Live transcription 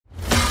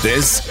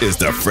This is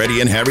the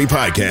Freddie and Harry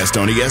podcast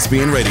on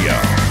ESPN Radio.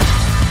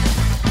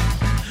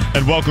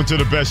 And welcome to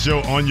the best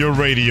show on your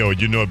radio.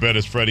 You know it better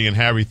as Freddie and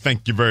Harry.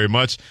 Thank you very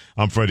much.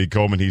 I'm Freddie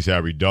Coleman. He's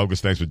Harry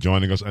Douglas. Thanks for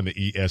joining us on the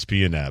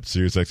ESPN app,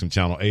 SiriusXM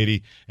Channel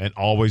 80. And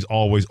always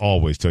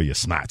tell your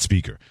smart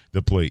speaker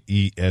to play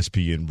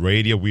ESPN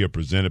Radio. We are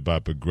presented by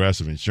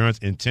Progressive Insurance.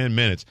 In 10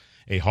 minutes,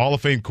 a Hall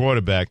of Fame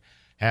quarterback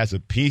has a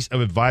piece of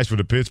advice for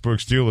the Pittsburgh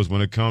Steelers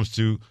when it comes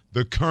to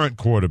the current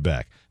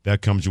quarterback.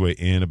 That comes your way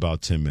in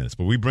about 10 minutes.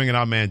 But we bring in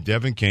our man,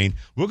 Devin Kane.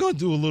 We're going to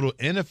do a little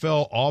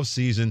NFL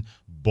offseason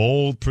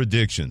bold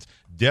predictions.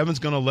 Devin's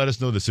going to let us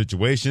know the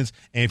situations,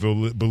 and if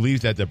he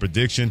believes that the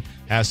prediction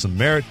has some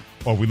merit,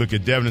 or we look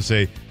at Devin and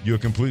say, you're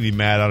completely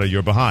mad out of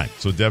your behind.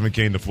 So, Devin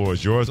Kane, the floor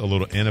is yours. A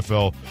little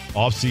NFL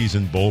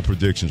offseason bold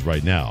predictions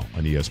right now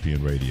on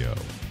ESPN Radio.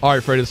 All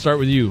right, Freddie, let's start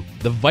with you.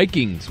 The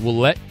Vikings will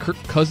let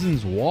Kirk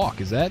Cousins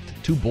walk. Is that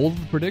too bold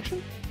of a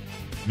prediction?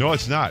 No,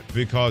 it's not,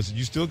 because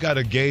you still got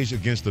to gauge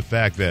against the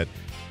fact that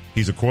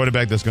he's a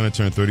quarterback that's going to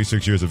turn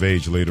 36 years of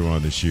age later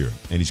on this year,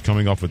 and he's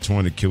coming off a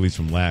torn Achilles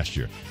from last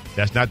year.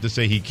 That's not to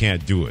say he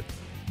can't do it,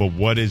 but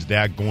what is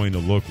that going to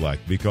look like?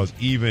 Because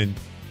even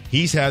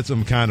he's had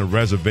some kind of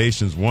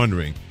reservations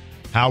wondering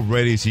how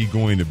ready is he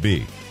going to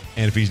be.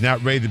 And if he's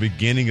not ready at the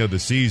beginning of the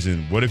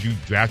season, what if you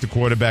draft a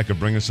quarterback or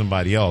bring in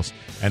somebody else,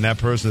 and that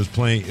person is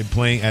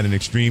playing at an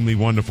extremely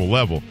wonderful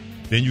level?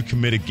 Then you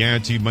commit a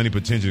guaranteed money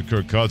potential to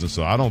Kirk Cousins.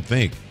 So I don't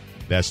think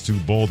that's too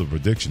bold a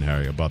prediction,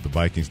 Harry, about the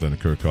Vikings letting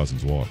Kirk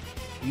Cousins walk.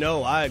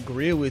 No, I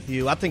agree with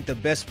you. I think the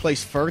best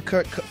place for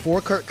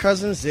Kirk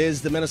Cousins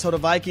is the Minnesota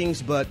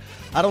Vikings, but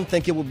I don't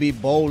think it would be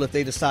bold if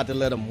they decide to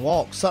let him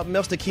walk. Something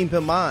else to keep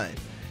in mind.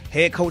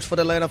 Head coach for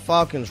the Atlanta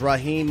Falcons,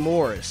 Raheem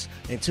Morris.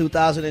 In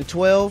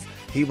 2012,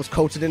 he was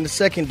coaching in the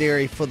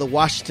secondary for the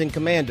Washington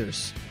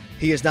Commanders.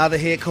 He is now the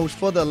head coach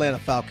for the Atlanta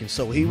Falcons.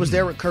 So he was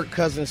there with Kirk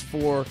Cousins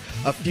for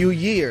a few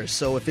years.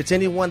 So if it's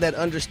anyone that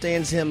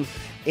understands him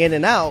in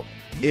and out,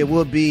 it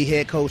will be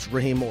head coach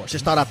Raheem Morris.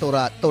 Just thought I'd throw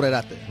that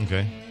out there.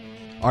 Okay.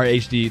 All right,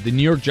 HD, the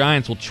New York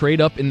Giants will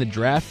trade up in the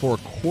draft for a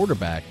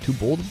quarterback. Too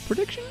bold of a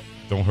prediction?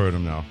 Don't hurt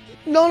him now.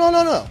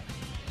 No.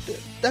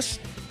 That's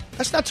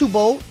not too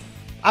bold.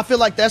 I feel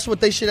like that's what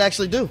they should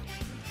actually do.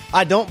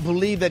 I don't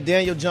believe that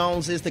Daniel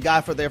Jones is the guy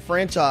for their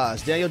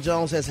franchise. Daniel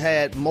Jones has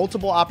had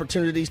multiple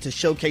opportunities to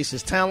showcase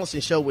his talents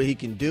and show what he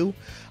can do.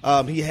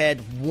 He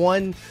had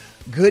one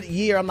good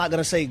year. I'm not going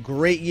to say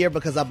great year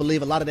because I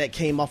believe a lot of that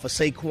came off of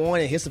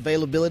Saquon and his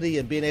availability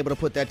and being able to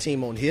put that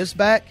team on his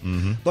back.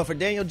 Mm-hmm. But for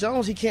Daniel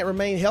Jones, he can't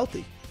remain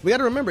healthy. We got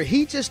to remember,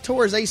 he just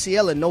tore his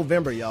ACL in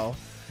November, y'all.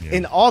 Yeah.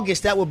 In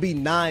August, that will be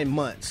 9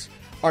 months.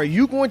 Are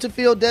you going to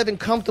feel, Devin,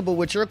 comfortable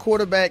with your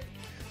quarterback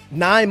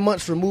 9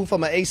 months removed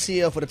from an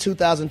ACL for the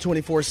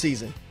 2024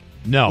 season?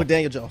 No. With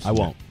Daniel Jones? I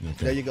won't.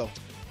 Okay. There you go.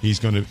 He's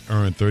going to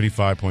earn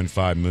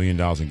 $35.5 million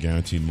in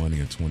guaranteed money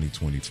in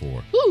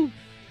 2024. Woo.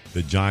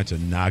 The Giants are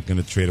not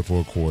going to trade it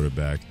for a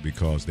quarterback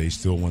because they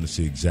still want to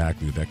see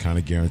exactly that kind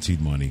of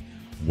guaranteed money,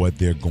 what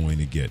they're going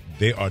to get.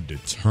 They are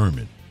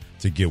determined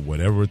to get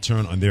whatever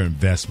return on their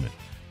investment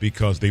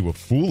because they were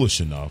foolish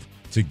enough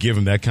to give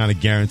him that kind of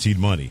guaranteed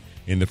money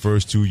in the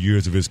first 2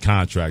 years of his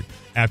contract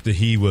after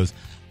he was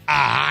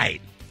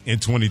in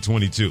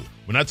 2022.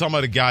 We're not talking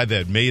about a guy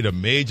that made a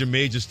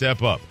major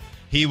step up.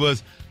 He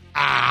was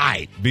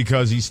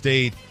because he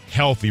stayed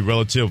healthy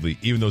relatively,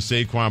 even though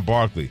Saquon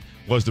Barkley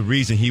was the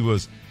reason he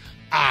was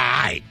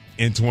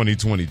in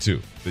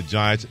 2022. The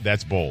Giants,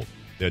 that's bold.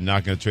 They're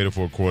not going to trade it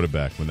for a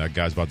quarterback when that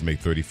guy's about to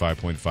make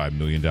 $35.5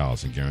 million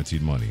in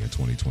guaranteed money in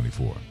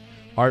 2024.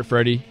 All right,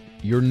 Freddie,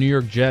 your New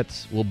York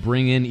Jets will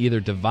bring in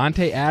either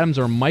Devontae Adams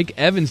or Mike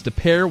Evans to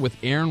pair with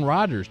Aaron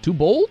Rodgers. Too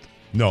bold?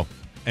 No.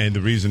 And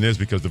the reason is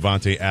because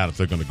Devontae Adams,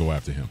 they're going to go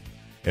after him,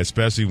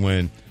 especially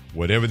when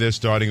whatever they're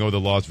starting over the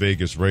Las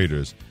Vegas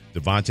Raiders,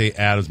 Devontae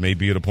Adams may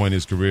be at a point in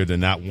his career to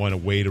not want to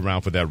wait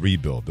around for that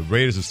rebuild. The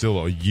Raiders are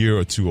still a year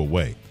or two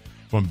away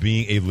from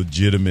being a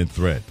legitimate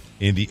threat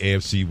in the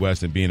AFC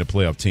West and being a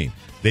playoff team.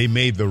 They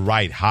made the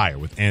right hire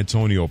with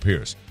Antonio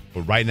Pierce,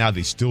 but right now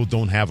they still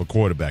don't have a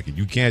quarterback. And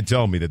you can't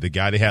tell me that the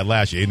guy they had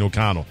last year, Aiden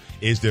O'Connell,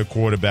 is their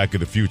quarterback of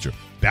the future.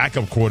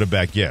 Backup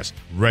quarterback, yes.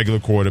 Regular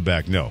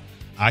quarterback, no.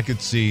 I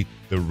could see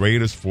the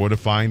Raiders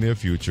fortifying their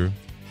future.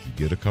 You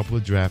get a couple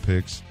of draft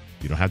picks.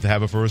 You don't have to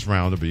have a first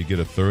rounder, but you get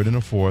a third and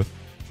a fourth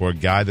for a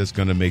guy that's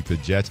going to make the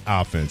Jets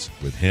offense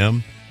with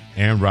him,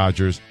 Aaron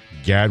Rodgers,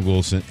 Garrett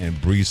Wilson, and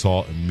Breece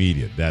Hall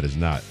immediate. That is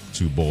not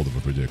too bold of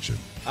a prediction.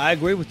 I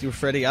agree with you,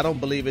 Freddie. I don't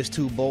believe it's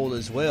too bold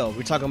as well.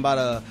 We're talking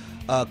about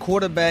a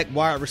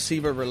quarterback-wide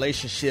receiver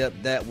relationship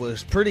that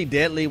was pretty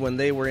deadly when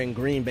they were in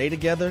Green Bay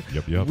together.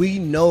 Yep. We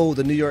know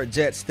the New York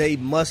Jets, they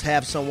must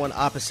have someone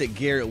opposite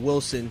Garrett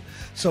Wilson.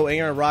 So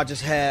Aaron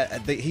Rodgers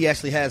he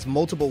actually has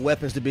multiple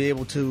weapons to be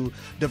able to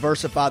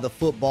diversify the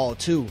football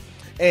too.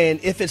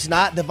 And if it's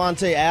not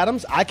Devontae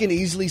Adams, I can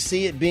easily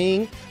see it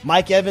being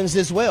Mike Evans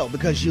as well,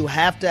 because you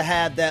have to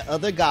have that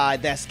other guy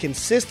that's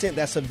consistent,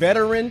 that's a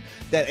veteran,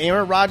 that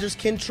Aaron Rodgers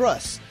can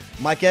trust.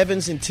 Mike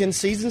Evans, in 10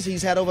 seasons,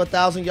 he's had over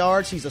 1,000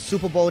 yards. He's a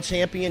Super Bowl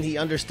champion. He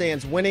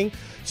understands winning.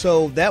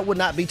 So that would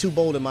not be too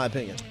bold, in my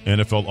opinion.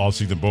 NFL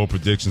offseason bold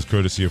predictions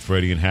courtesy of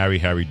Freddie and Harry.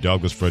 Harry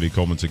Douglas, Freddie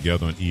Coleman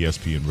together on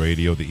ESPN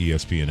Radio, the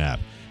ESPN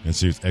app, and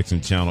Sirius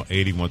XM Channel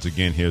 80. Once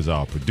again, here's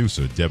our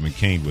producer, Devin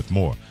Kane, with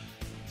more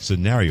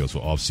scenarios for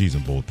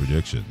offseason bold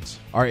predictions.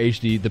 Our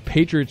HD, the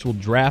Patriots will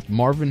draft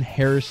Marvin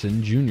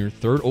Harrison Jr.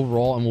 3rd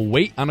overall and will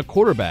wait on a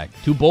quarterback.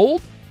 Too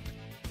bold?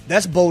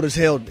 That's bold as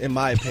hell, in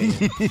my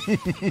opinion.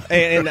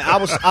 and I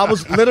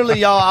was literally,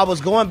 y'all, I was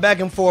going back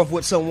and forth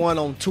with someone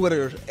on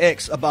Twitter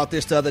X about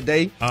this the other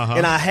day,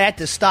 and I had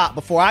to stop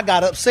before I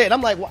got upset.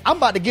 I'm like, well, I'm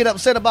about to get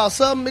upset about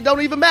something. It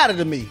don't even matter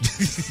to me.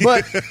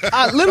 But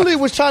I literally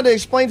was trying to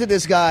explain to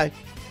this guy,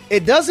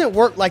 it doesn't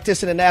work like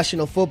this in the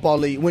National Football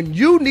League. When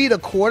you need a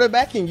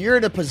quarterback and you're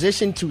in a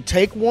position to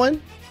take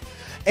one,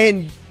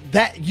 and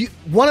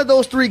one of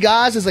those 3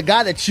 guys is a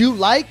guy that you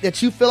like,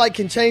 that you feel like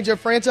can change your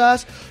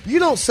franchise, you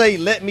don't say,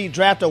 let me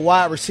draft a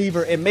wide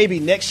receiver and maybe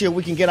next year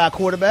we can get our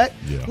quarterback.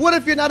 Yeah. What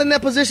if you're not in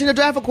that position to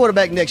draft a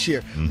quarterback next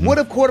year? Mm-hmm. What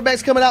if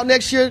quarterbacks coming out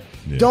next year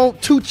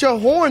don't toot your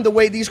horn the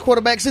way these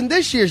quarterbacks in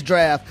this year's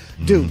draft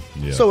do?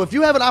 Yeah. So if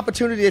you have an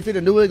opportunity, if you're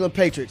the New England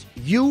Patriots,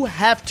 you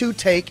have to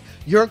take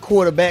your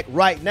quarterback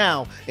right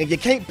now. And you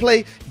can't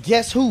play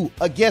guess who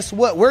or guess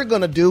what we're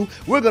going to do.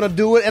 We're going to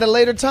do it at a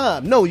later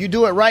time. No, you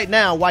do it right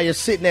now while you're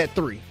sitting at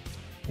 3.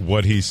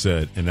 What he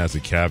said, and as a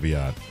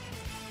caveat,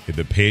 if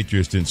the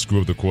Patriots didn't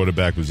screw up the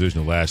quarterback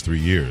position the last 3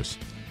 years,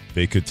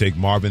 they could take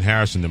Marvin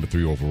Harrison number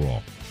 3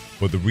 overall.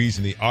 But the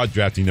reason they are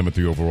drafting number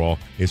 3 overall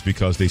is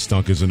because they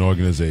stunk as an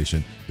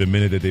organization the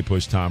minute that they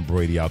pushed Tom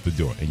Brady out the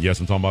door. And yes,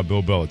 I'm talking about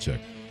Bill Belichick.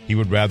 He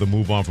would rather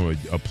move on from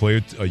a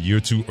player a year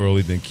too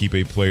early than keep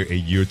a player a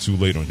year too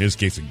late, or in his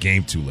case, a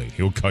game too late.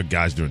 He'll cut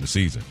guys during the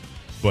season.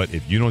 But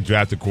if you don't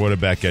draft a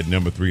quarterback at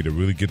number 3 to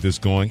really get this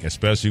going,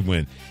 especially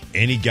when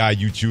any guy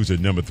you choose at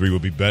number 3 will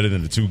be better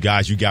than the 2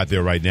 guys you got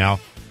there right now,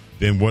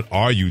 then what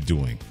are you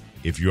doing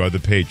if you are the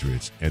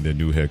Patriots and their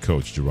new head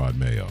coach, Gerard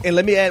Mayo? And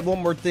let me add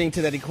one more thing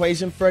to that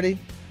equation, Freddie.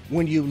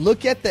 When you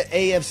look at the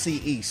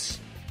AFC East,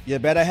 you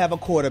better have a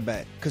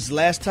quarterback, because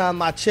last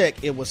time I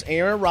checked, it was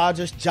Aaron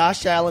Rodgers,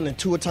 Josh Allen, and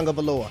Tua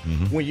Tagovailoa.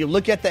 Mm-hmm. When you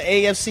look at the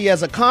AFC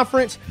as a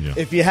conference,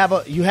 if you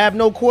have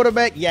no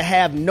quarterback, you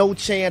have no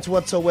chance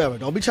whatsoever.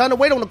 Don't be trying to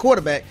wait on the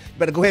quarterback. You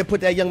better go ahead and put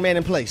that young man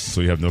in place.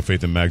 So you have no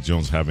faith in Mac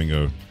Jones having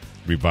a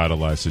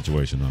revitalized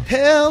situation, huh?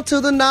 Hell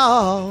to the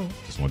no.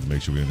 Just wanted to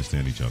make sure we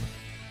understand each other.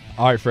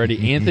 All right,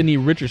 Freddie. Anthony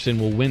Richardson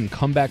will win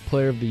Comeback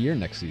Player of the Year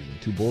next season.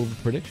 Too bold of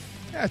a prediction?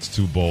 That's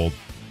too bold.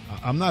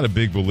 I'm not a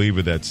big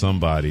believer that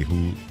somebody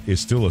who is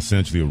still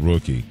essentially a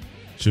rookie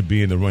should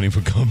be in the running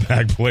for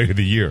Comeback Player of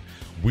the Year.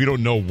 We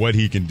don't know what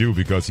he can do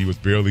because he was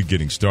barely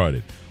getting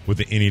started with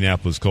the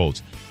Indianapolis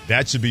Colts.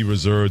 That should be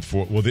reserved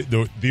for, well,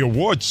 the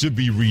award should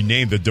be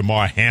renamed the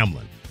Damar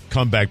Hamlin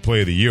Comeback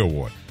Player of the Year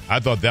Award. I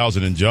thought that was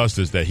an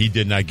injustice that he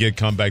did not get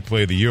Comeback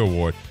Player of the Year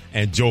Award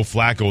and Joe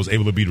Flacco was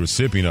able to be the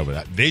recipient of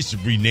it. They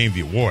should rename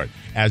the award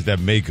as that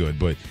may good.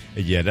 But,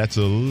 yeah, that's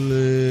a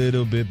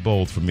little bit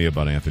bold for me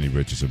about Anthony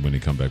Richardson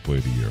winning Comeback Player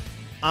of the Year.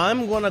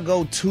 I'm going to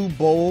go too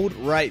bold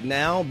right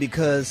now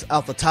because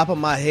off the top of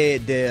my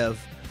head, Dev,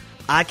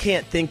 I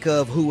can't think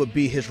of who would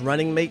be his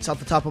running mates off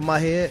the top of my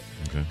head.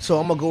 Okay. So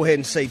I'm going to go ahead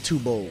and say too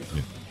bold.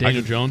 Yeah.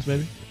 Daniel Jones,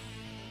 maybe?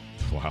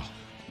 Wow.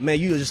 Man,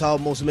 you just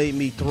almost made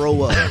me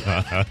throw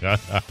up.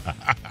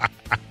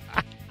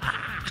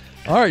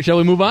 All right, shall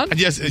we move on?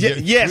 Yes,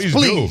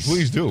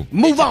 please do.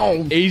 Move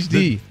on.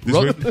 HD.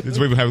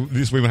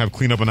 This way we have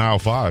clean up in aisle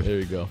 5. There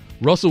you go.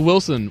 Russell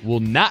Wilson will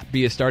not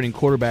be a starting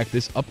quarterback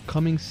this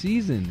upcoming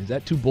season. Is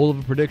that too bold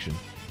of a prediction?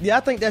 Yeah,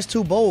 I think that's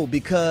too bold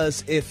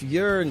because if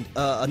you're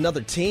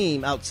another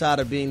team outside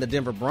of being the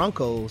Denver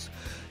Broncos,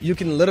 you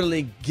can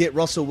literally get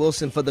Russell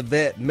Wilson for the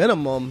vet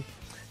minimum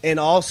and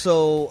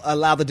also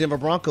allow the Denver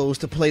Broncos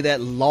to play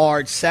that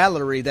large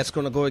salary that's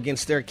going to go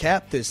against their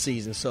cap this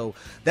season. So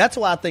that's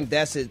why I think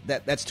that's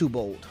too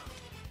bold.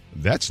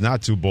 That's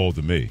not too bold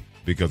to me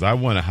because I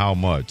wonder how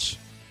much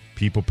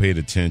people paid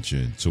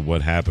attention to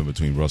what happened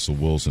between Russell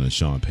Wilson and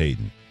Sean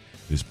Payton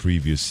this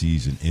previous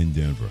season in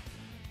Denver.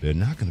 There are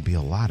not going to be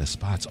a lot of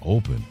spots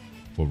open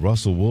for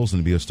Russell Wilson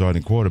to be a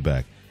starting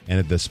quarterback. And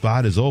if the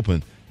spot is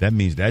open, that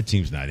means that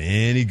team's not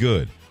any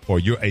good. Or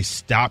you're a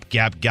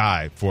stopgap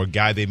guy for a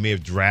guy they may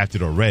have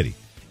drafted already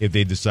if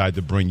they decide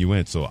to bring you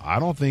in. So I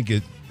don't think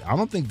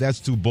that's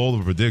too bold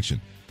of a prediction.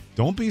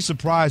 Don't be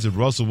surprised if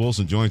Russell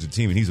Wilson joins the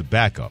team and he's a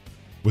backup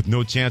with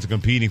no chance of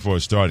competing for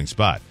a starting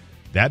spot.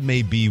 That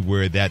may be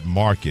where that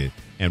market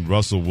and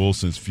Russell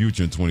Wilson's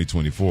future in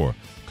 2024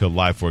 could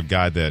lie for a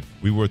guy that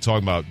we were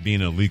talking about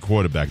being an elite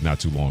quarterback not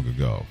too long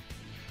ago.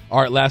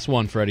 All right, last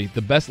one, Freddie.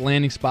 The best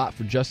landing spot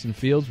for Justin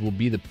Fields will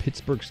be the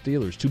Pittsburgh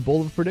Steelers. Too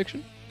bold of a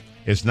prediction?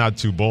 It's not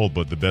too bold,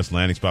 but the best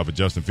landing spot for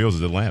Justin Fields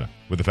is Atlanta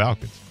with the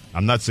Falcons.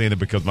 I'm not saying it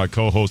because my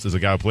co-host is a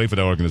guy who played for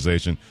that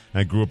organization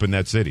and grew up in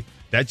that city.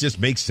 That just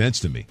makes sense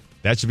to me.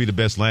 That should be the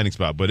best landing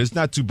spot, but it's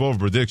not too bold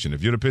of a prediction.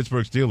 If you're the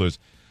Pittsburgh Steelers,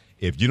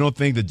 If you don't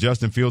think that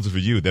Justin Fields is for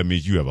you, that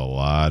means you have a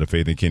lot of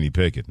faith in Kenny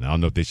Pickett. Now, I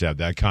don't know if they should have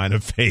that kind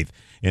of faith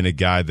in a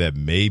guy that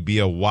may be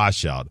a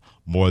washout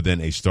more than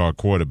a star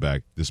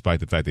quarterback, despite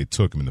the fact they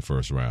took him in the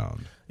first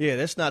round. Yeah,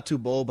 that's not too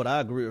bold, but I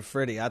agree with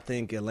Freddie. I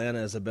think Atlanta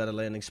is a better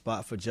landing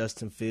spot for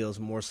Justin Fields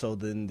more so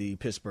than the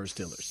Pittsburgh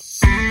Steelers.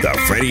 The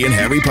Freddie and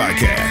Harry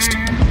Podcast.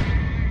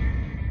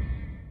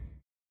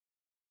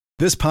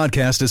 This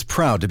podcast is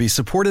proud to be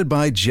supported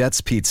by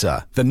Jets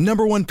Pizza, the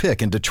 #1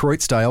 pick in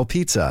Detroit-style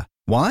pizza.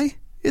 Why?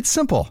 It's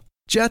simple.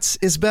 Jets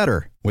is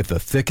better. With the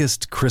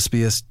thickest,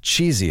 crispiest,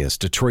 cheesiest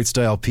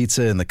Detroit-style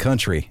pizza in the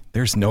country,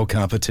 there's no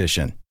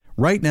competition.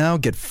 Right now,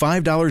 get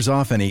 $5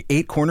 off any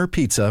 8-corner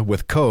pizza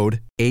with code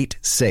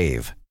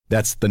 8SAVE.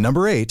 That's the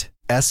number 8,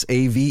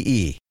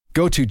 S-A-V-E.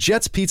 Go to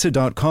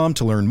jetspizza.com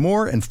to learn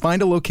more and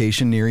find a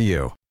location near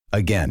you.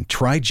 Again,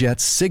 try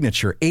Jet's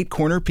signature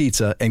 8-corner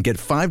pizza and get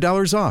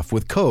 $5 off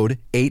with code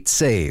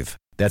 8SAVE.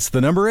 That's the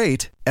number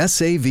 8,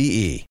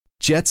 S-A-V-E.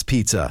 Jet's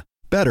Pizza.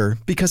 Better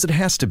because it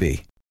has to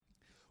be.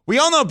 We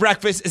all know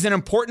breakfast is an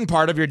important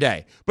part of your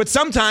day, but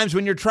sometimes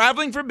when you're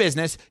traveling for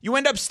business, you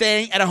end up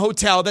staying at a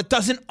hotel that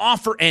doesn't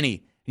offer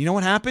any. You know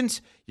what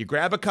happens? You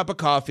grab a cup of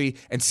coffee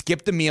and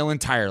skip the meal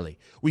entirely.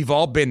 We've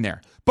all been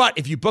there. But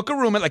if you book a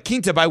room at La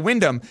Quinta by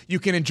Wyndham, you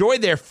can enjoy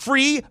their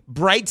free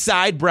Bright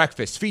Side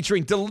breakfast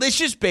featuring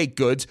delicious baked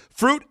goods,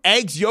 fruit,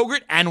 eggs,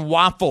 yogurt, and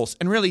waffles.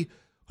 And really,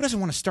 who doesn't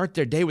want to start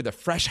their day with a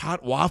fresh,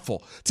 hot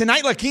waffle?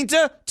 Tonight, La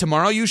Quinta,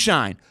 tomorrow you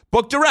shine.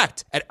 Book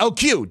direct at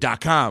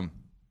LQ.com.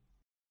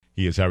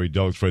 He is Harry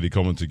Douglas, Freddie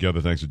Coleman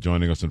together. Thanks for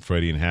joining us on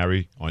Freddie and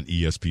Harry on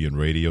ESPN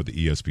Radio, the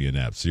ESPN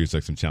app,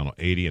 SiriusXM Channel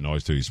 80, and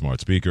always tell your smart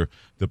speaker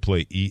to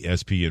play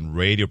ESPN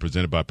Radio,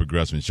 presented by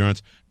Progressive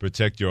Insurance.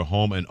 Protect your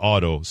home and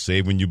auto.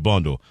 Save when you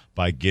bundle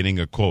by getting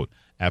a quote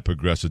at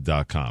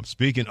Progressive.com.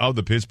 Speaking of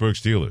the Pittsburgh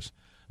Steelers,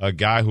 a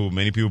guy who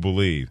many people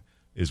believe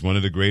is one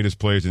of the greatest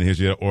players in the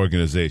history of the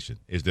organization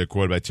is their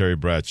quarterback, Terry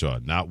Bradshaw.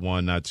 Not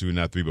one, not two,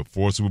 not three, but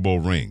 4 Super Bowl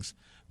rings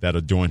that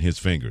adorn his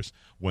fingers.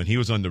 When he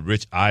was on the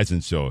Rich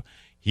Eisen show,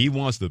 he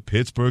wants the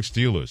Pittsburgh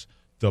Steelers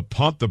to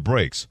pump the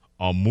brakes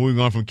on moving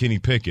on from Kenny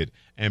Pickett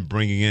and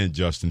bringing in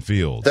Justin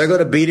Fields. They're going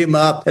to beat him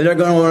up, and they're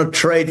going to want to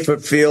trade for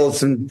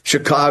Fields in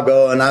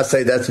Chicago, and I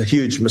say that's a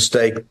huge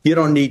mistake. You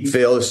don't need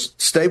Fields.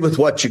 Stay with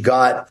what you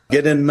got.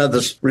 Get him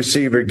another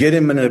receiver. Get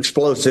him an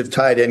explosive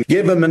tight end.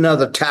 Give him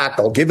another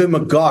tackle. Give him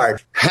a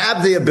guard.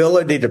 Have the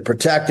ability to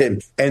protect him,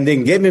 and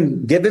then give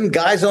him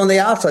guys on the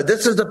outside.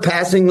 This is a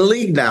passing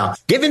league now.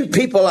 Give him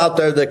people out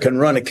there that can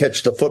run and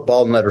catch the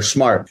football and that are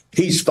smart.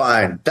 He's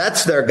fine.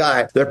 That's their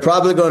guy. They're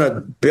probably going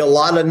to be a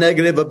lot of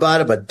negative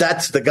about it, but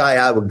that's the guy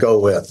I would go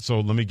with. So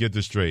let me get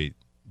this straight.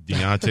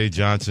 Deontay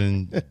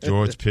Johnson,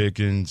 George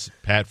Pickens,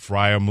 Pat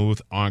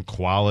Freiermuth aren't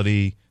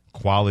quality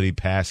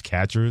pass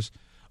catchers,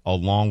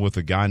 along with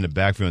a guy in the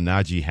backfield,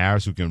 Najee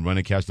Harris, who can run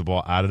and catch the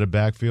ball out of the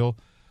backfield.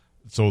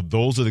 So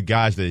those are the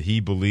guys that he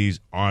believes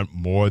aren't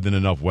more than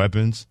enough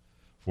weapons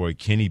for a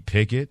Kenny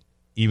Pickett,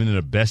 even in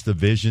the best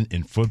division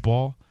in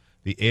football,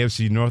 the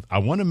AFC North. I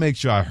want to make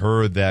sure I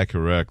heard that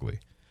correctly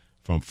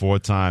from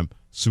 4-time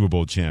Super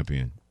Bowl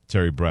champion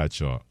Terry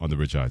Bradshaw on the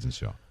Rich Eisen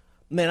show.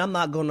 Man, I'm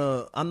not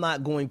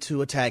going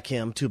to attack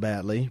him too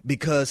badly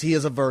because he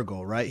is a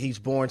Virgo, right? He's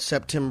born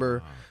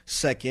September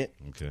 2nd.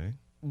 Okay.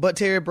 But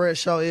Terry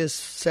Bradshaw is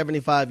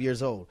 75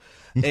 years old.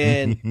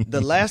 And the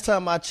last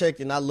time I checked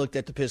and I looked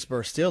at the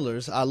Pittsburgh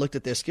Steelers, I looked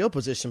at their skill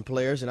position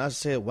players and I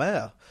said,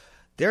 wow,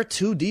 they're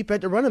too deep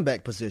at the running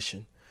back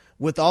position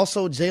with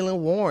also Jaylen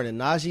Warren and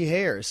Najee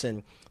Harris.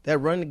 And that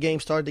running game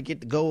started to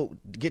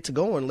get to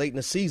going late in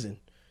the season.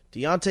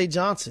 Deontay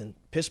Johnson,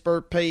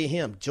 Pittsburgh paid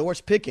him.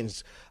 George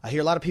Pickens, I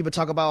hear a lot of people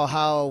talk about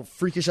how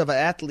freakish of an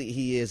athlete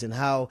he is and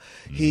how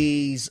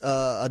he's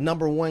a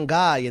number one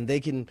guy and they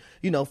can,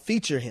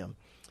 feature him.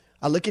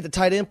 I look at the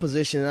tight end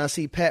position and I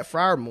see Pat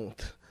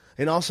Freiermuth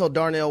and also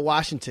Darnell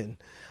Washington.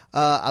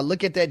 I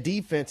look at that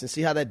defense and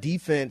see how that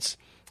defense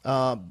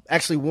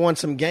actually won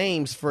some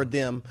games for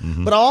them.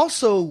 Mm-hmm. But I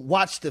also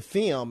watched the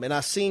film and I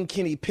seen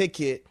Kenny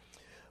Pickett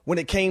when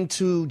it came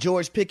to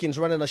George Pickens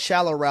running a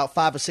shallow route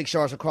 5 or 6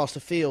 yards across the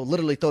field,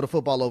 literally throw the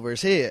football over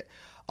his head.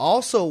 I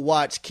also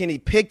watched Kenny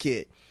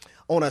Pickett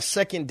on a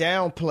second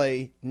down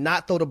play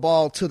not throw the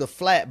ball to the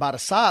flat by the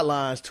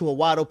sidelines to a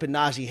wide open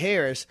Najee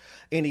Harris,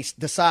 and he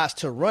decides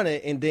to run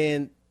it and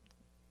then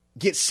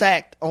get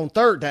sacked on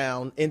third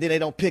down, and then they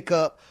don't pick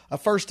up a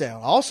first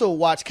down. I also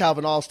watched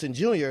Calvin Austin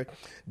Jr.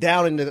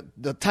 down in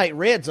the tight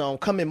red zone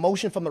come in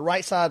motion from the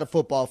right side of the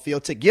football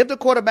field to give the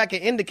quarterback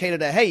an indicator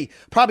that, hey,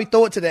 probably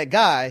throw it to that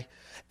guy,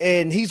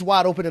 and he's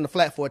wide open in the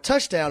flat for a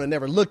touchdown and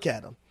never look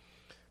at him.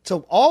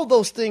 So all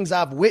those things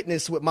I've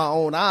witnessed with my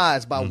own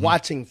eyes by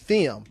watching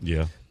film.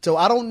 Yeah. So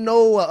I don't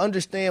know or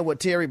understand what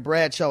Terry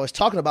Bradshaw is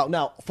talking about.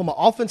 Now, from an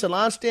offensive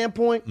line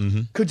standpoint,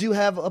 could you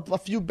have a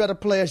few better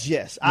players?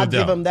 Yes. I'll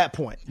give him that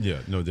point. Yeah,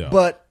 no doubt.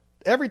 But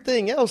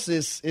everything else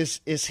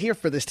is here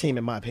for this team,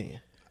 in my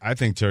opinion. I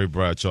think Terry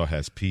Bradshaw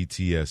has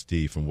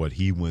PTSD from what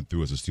he went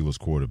through as a Steelers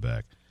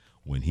quarterback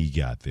when he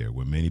got there,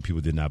 when many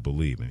people did not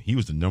believe him. He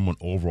was the number 1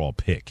 overall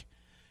pick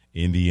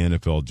in the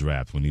NFL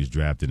draft when he was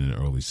drafted in the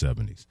early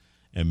 70s.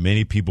 And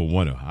many people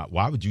wonder,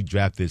 why would you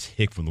draft this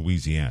hick from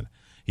Louisiana?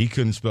 He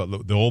couldn't spell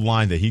the old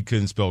line that he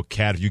couldn't spell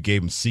cat if you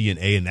gave him C and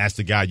A, and that's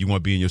the guy you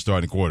want to be in your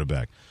starting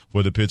quarterback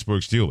for the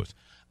Pittsburgh Steelers.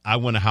 I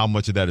wonder how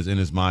much of that is in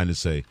his mind to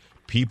say,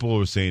 people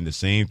are saying the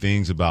same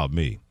things about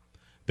me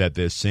that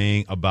they're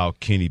saying about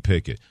Kenny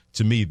Pickett.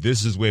 To me,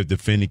 this is a way of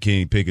defending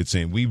Kenny Pickett,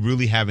 saying we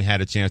really haven't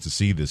had a chance to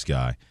see this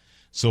guy.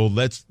 So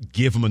let's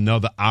give him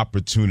another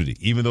opportunity,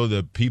 even though there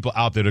are people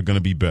out there that are going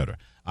to be better,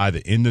 either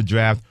in the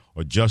draft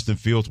or Justin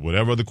Fields,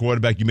 whatever other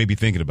quarterback you may be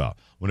thinking about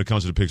when it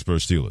comes to the Pittsburgh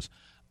Steelers.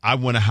 I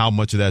wonder how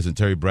much of that is in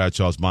Terry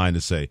Bradshaw's mind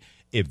to say,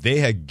 if they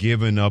had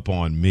given up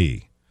on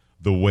me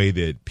the way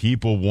that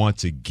people want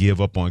to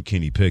give up on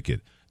Kenny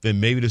Pickett,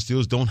 then maybe the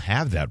Steelers don't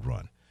have that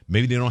run.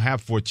 Maybe they don't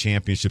have 4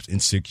 championships in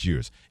 6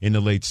 years in the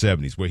late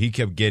 70s, where he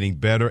kept getting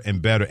better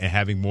and better and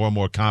having more and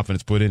more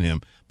confidence put in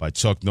him by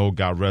Chuck Noll,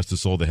 God rest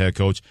his soul, the head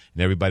coach,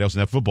 and everybody else in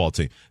that football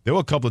team. There were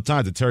a couple of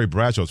times that Terry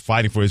Bradshaw was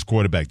fighting for his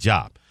quarterback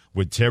job.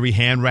 With Terry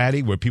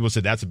Hanratty, where people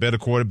said that's a better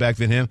quarterback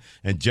than him,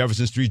 and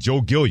Jefferson Street Joe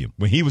Gilliam,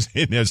 when he was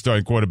in there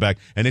starting quarterback,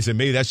 and they said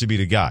maybe that should be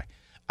the guy.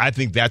 I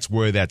think that's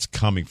where that's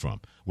coming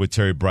from with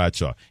Terry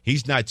Bradshaw.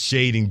 He's not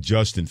shading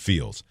Justin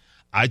Fields.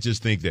 I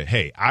just think that,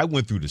 hey, I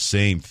went through the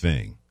same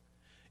thing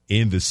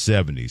in the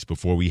 70s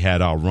before we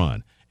had our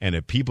run, and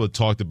if people had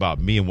talked about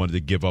me and wanted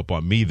to give up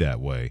on me that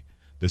way,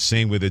 the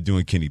same way they're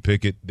doing Kenny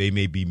Pickett, they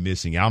may be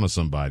missing out on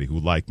somebody who,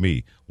 like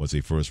me, was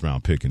a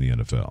first-round pick in the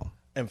NFL.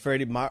 And,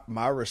 Freddie,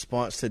 my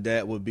response to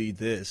that would be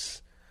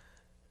this.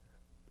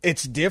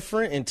 It's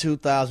different in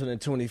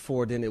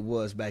 2024 than it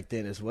was back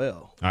then as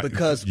well.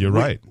 Because you're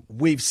right.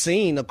 We've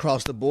seen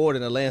across the board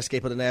in the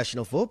landscape of the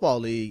National Football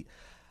League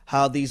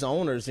how these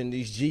owners and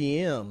these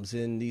GMs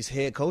and these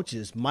head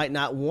coaches might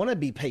not want to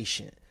be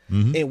patient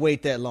and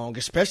wait that long,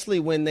 especially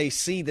when they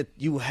see that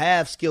you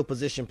have skill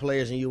position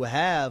players and you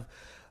have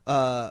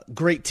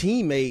great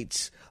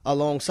teammates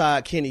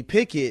alongside Kenny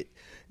Pickett,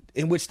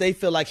 in which they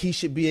feel like he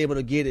should be able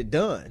to get it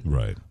done.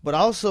 Right. But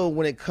also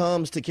when it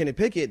comes to Kenny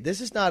Pickett,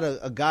 this is not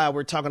a guy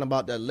we're talking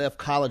about that left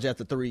college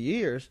after 3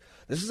 years.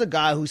 This is a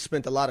guy who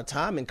spent a lot of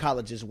time in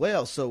college as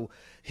well. So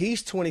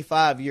he's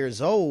 25 years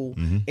old,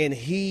 and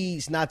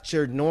he's not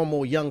your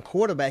normal young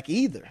quarterback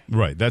either.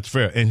 Right, that's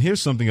fair. And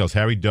here's something else.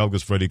 Harry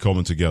Douglas, Freddie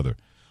Coleman together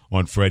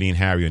on Freddie and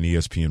Harry on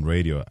ESPN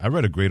Radio. I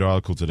read a great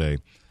article today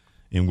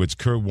in which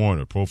Kurt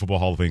Warner, Pro Football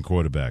Hall of Fame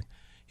quarterback,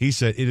 he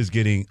said it is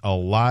getting a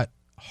lot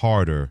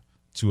harder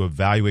to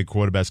evaluate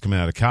quarterbacks coming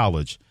out of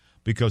college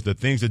because the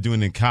things they're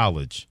doing in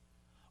college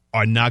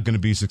are not going to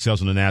be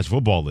successful in the National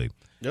Football League.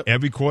 Yep.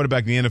 Every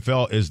quarterback in the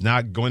NFL is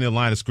not going to the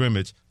line of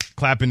scrimmage,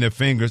 clapping their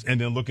fingers, and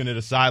then looking at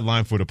the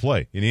sideline for the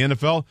play. In the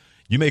NFL,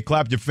 you may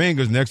clap your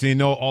fingers, next thing you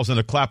know, all of a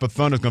sudden a clap of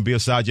thunder is going to be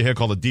beside your head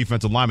called a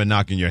defensive lineman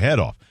knocking your head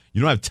off.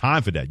 You don't have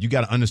time for that. You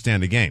got to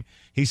understand the game.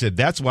 He said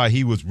that's why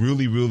he was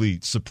really, really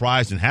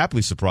surprised and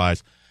happily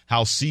surprised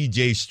how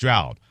C.J.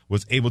 Stroud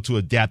was able to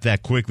adapt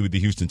that quickly with the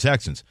Houston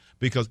Texans,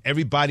 because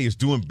everybody is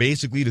doing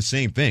basically the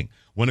same thing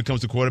when it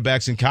comes to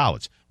quarterbacks in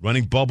college,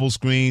 running bubble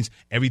screens,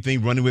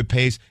 everything running with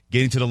pace,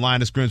 getting to the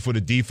line of scrimmage before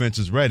the defense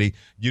is ready.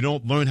 You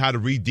don't learn how to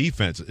read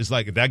defense. It's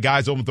like if that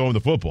guy's overthrowing the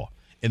football.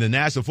 In the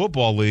National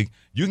Football League,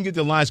 you can get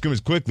to the line of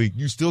scrimmage quickly.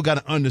 You still got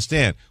to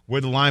understand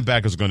where the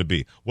linebackers are going to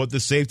be, what the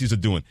safeties are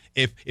doing,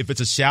 if it's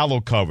a shallow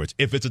coverage,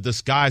 if it's a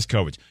disguised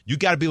coverage. You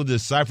got to be able to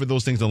decipher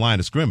those things in the line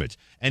of scrimmage.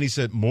 And he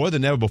said more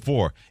than ever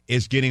before,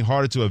 it's getting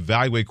harder to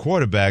evaluate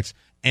quarterbacks.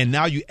 And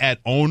now you add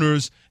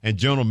owners and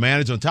general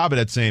managers on top of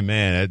that saying,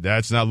 man,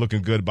 that's not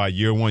looking good by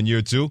year 1,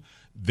 year 2.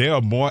 They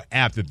are more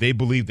apt if they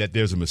believe that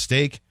there's a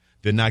mistake.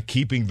 They're not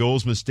keeping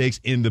those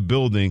mistakes in the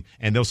building,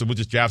 and they'll say, we'll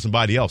just draft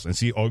somebody else and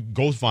see, or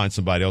go find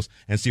somebody else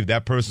and see if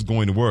that person's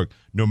going to work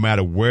no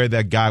matter where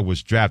that guy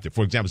was drafted.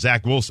 For example,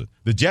 Zach Wilson.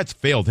 The Jets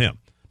failed him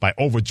by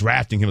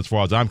overdrafting him as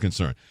far as I'm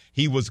concerned.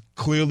 He was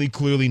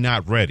clearly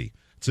not ready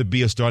to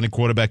be a starting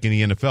quarterback in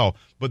the NFL,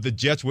 but the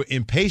Jets were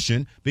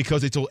impatient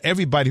because they told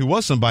everybody who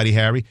was somebody,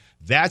 Harry,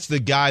 that's the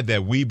guy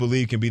that we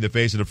believe can be the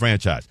face of the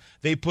franchise.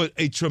 They put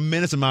a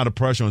tremendous amount of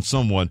pressure on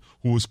someone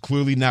who was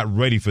clearly not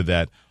ready for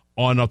that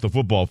on off the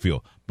football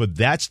field. But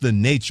that's the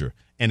nature.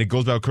 And it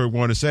goes back to what Kurt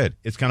Warner said.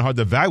 It's kind of hard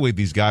to evaluate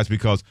these guys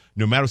because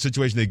no matter what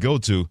situation they go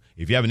to,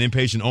 if you have an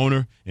impatient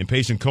owner,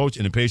 impatient coach,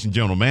 and impatient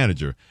general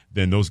manager,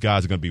 then those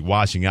guys are going to be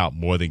washing out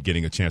more than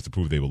getting a chance to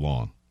prove they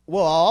belong.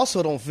 Well, I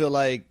also don't feel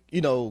like,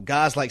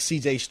 guys like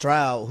C.J.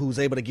 Stroud, who's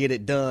able to get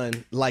it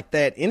done like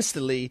that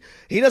instantly,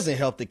 he doesn't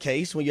help the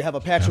case when you have a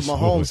Patrick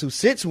Mahomes who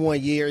sits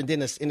 1 year and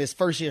then in his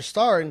first year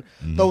starting,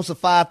 throws for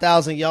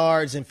 5,000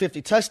 yards and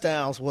 50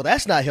 touchdowns. Well,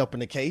 that's not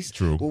helping the case.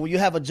 True. Well, when you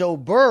have a Joe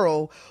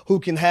Burrow who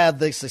can have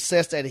the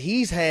success that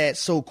he's had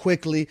so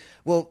quickly,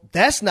 well,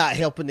 that's not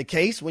helping the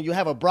case. When you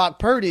have a Brock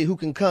Purdy who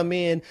can come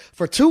in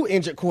for 2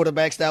 injured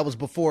quarterbacks that was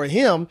before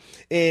him,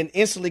 and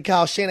instantly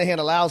Kyle Shanahan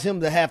allows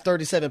him to have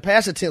 37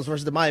 pass attempts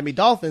versus the Miami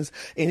Dolphins,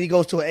 and he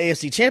goes to an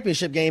AFC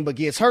championship game but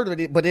gets hurt,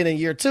 but then in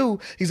year 2,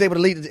 he's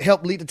able to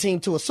help lead the team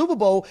to a Super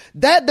Bowl.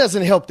 That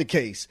doesn't help the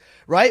case,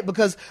 right?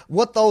 Because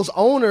what those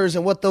owners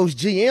and what those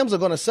GMs are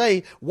going to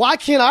say, why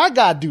can't our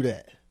guy do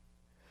that?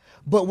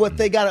 But what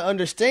they got to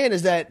understand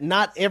is that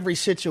not every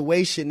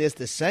situation is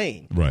the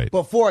same. Right.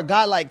 But for a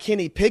guy like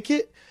Kenny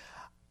Pickett,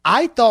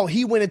 I thought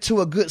he went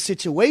into a good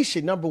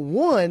situation. Number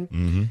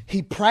one,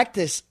 he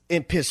practiced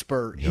in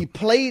Pittsburgh. He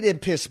played in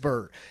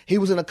Pittsburgh. He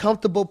was in a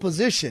comfortable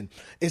position.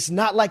 It's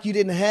not like you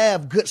didn't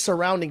have good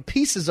surrounding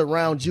pieces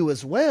around you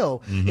as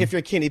well if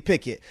you're Kenny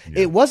Pickett.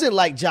 It wasn't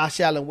like Josh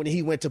Allen when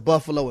he went to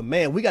Buffalo and,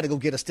 man, we got to go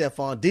get a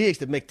Stephon Diggs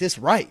to make this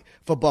right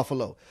for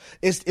Buffalo.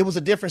 It was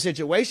a different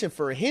situation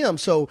for him.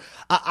 So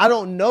I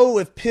don't know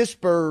if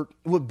Pittsburgh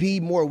would be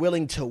more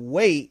willing to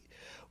wait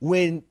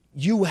when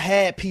you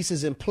had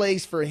pieces in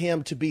place for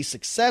him to be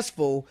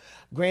successful.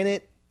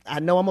 Granted, I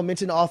know I'm going to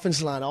mention the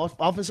offensive line.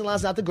 Offensive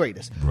line's not the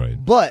greatest. Right.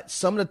 But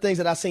some of the things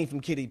that I've seen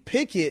from Kenny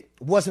Pickett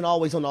wasn't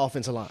always on the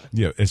offensive line.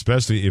 Yeah,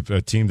 especially if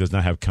a team does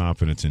not have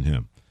confidence in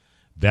him.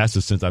 That's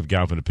the sense I've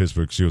gotten from the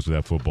Pittsburgh Steelers with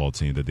that football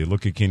team, that they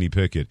look at Kenny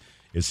Pickett.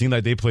 It seemed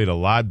like they played a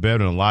lot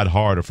better and a lot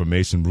harder for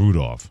Mason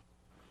Rudolph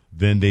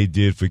than they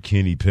did for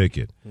Kenny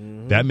Pickett.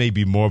 That may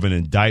be more of an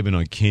indictment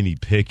on Kenny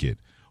Pickett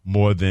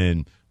more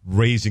than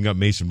raising up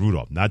Mason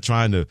Rudolph. Not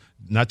trying to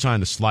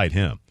slight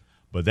him,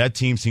 but that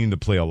team seemed to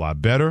play a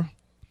lot better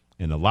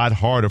and a lot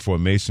harder for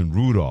Mason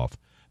Rudolph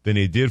than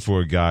they did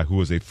for a guy who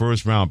was a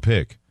first-round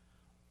pick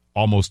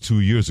almost 2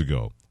 years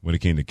ago when it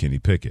came to Kenny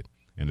Pickett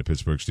and the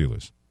Pittsburgh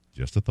Steelers.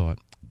 Just a thought.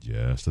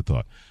 Just a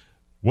thought.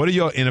 What are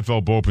your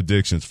NFL bowl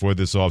predictions for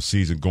this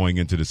offseason going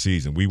into the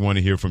season? We want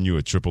to hear from you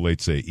at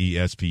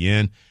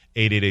 888-SAY-ESPN,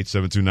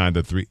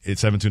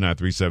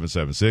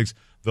 888-729-3776.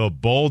 The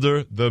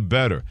bolder, the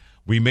better.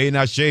 We may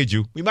not shade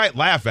you. We might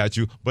laugh at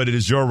you, but it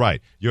is your right.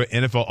 Your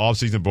NFL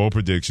offseason bowl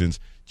predictions,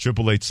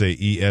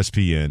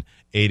 888-SAY-ESPN,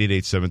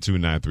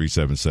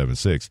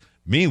 888-729-3776.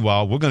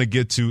 Meanwhile, we're going to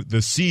get to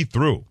the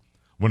see-through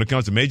when it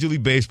comes to Major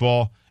League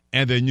Baseball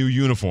and their new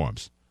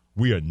uniforms.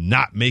 We are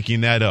not making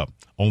that up.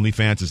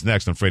 OnlyFans is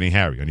next on Freddie and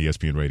Harry on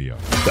ESPN Radio.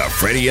 The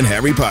Freddie and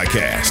Harry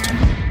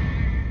Podcast.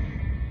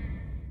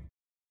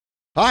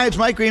 Hi, it's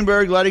Mike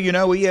Greenberg letting you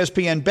know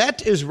ESPN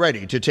Bet is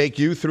ready to take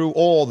you through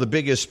all the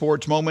biggest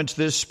sports moments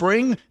this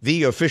spring.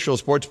 The official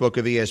sportsbook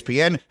of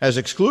ESPN has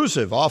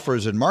exclusive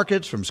offers and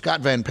markets from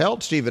Scott Van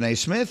Pelt, Stephen A.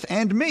 Smith,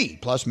 and me,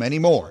 plus many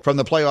more. From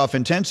the playoff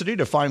intensity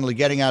to finally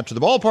getting out to the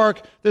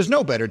ballpark, there's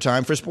no better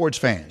time for sports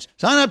fans.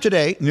 Sign up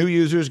today. New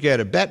users get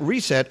a bet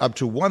reset up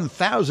to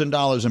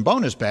 $1,000 in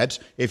bonus bets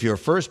if your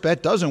first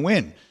bet doesn't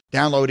win.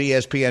 Download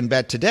ESPN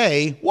Bet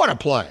today. What a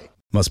play.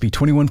 Must be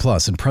 21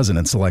 plus and present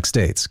in select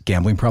states.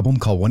 Gambling problem?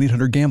 Call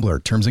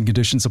 1-800-GAMBLER. Terms and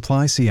conditions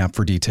apply. See app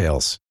for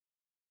details.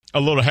 A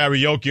little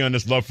karaoke on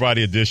this Love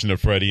Friday edition of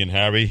Freddie and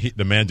Harry.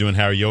 The man doing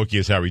karaoke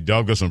is Harry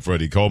Douglas. I'm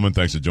Freddie Coleman.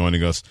 Thanks for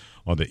joining us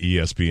on the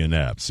ESPN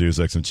app.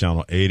 SiriusXM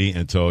Channel 80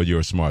 and tell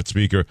your smart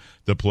speaker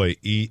to play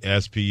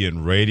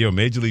ESPN Radio.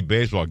 Major League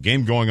Baseball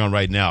game going on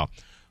right now.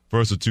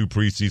 First of two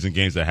preseason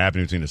games that are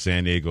happening between the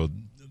San Diego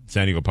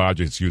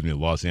Padres, and the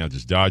Los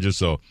Angeles Dodgers.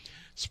 So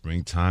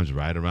springtime's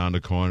right around the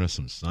corner.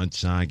 Some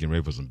sunshine, getting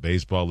ready for some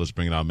baseball. Let's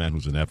bring in our man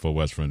who's an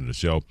FOS friend of the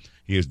show.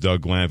 He is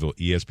Doug Glanville,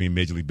 ESPN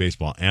Major League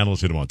Baseball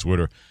analyst. Hit him on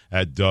Twitter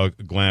at Doug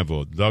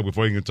Glanville. Doug,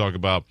 before you can talk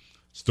about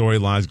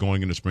storylines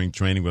going into spring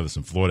training, whether it's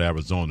in Florida,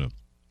 Arizona,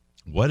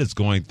 what is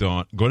going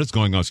on,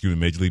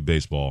 Major League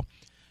Baseball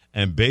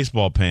and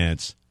baseball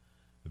pants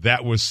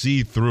that were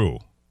see-through.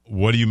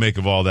 What do you make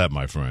of all that,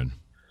 my friend?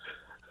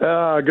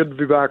 Good to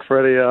be back,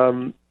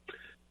 Freddie.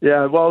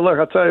 Yeah, well, look,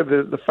 I'll tell you,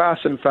 the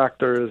fashion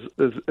factor is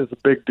a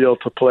big deal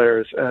to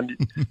players, and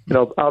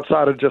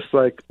outside of just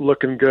like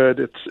looking good,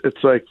 it's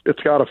like it's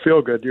got to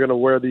feel good. You're going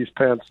to wear these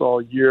pants all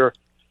year.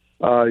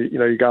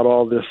 You got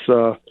all this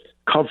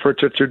comfort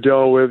that you're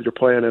dealing with. You're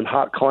playing in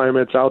hot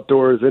climates,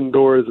 outdoors,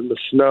 indoors, in the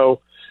snow,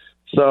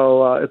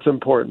 so it's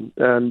important.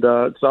 And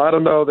so I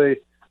don't know, they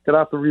could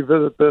have to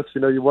revisit this.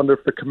 You wonder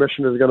if the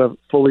commissioner is going to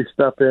fully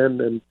step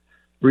in and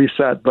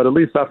reset, but at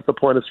least that's the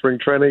point of spring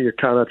training. You're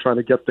kind of trying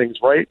to get things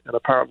right, and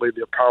apparently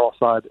the apparel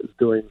side is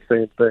doing the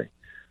same thing.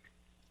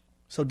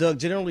 So, Doug,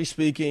 generally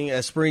speaking,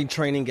 as spring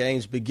training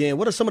games begin,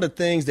 what are some of the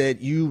things that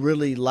you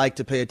really like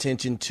to pay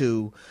attention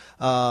to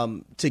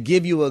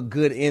give you a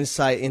good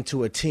insight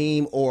into a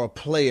team or a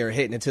player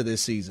heading into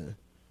this season?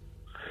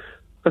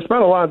 I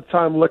spent a lot of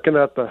time looking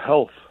at the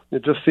health.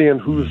 You're just seeing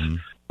who's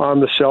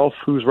on the shelf,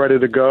 who's ready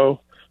to go,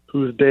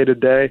 who's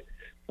day-to-day.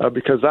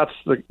 Because that's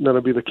going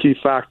to be the key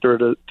factor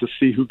to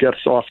see who gets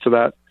off to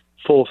that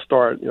full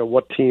start.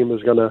 What team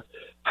is going to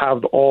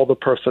have all the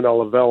personnel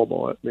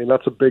available. I mean,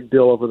 that's a big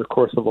deal over the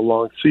course of a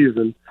long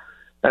season.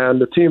 And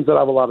the teams that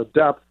have a lot of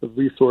depth, of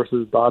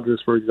resources,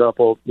 Dodgers, for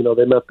example, they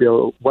might be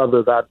able to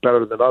weather that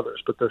better than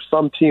others. But there's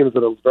some teams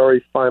that are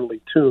very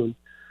finely tuned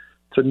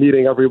to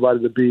needing everybody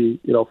to be,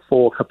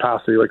 full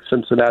capacity, like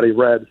Cincinnati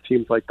Reds,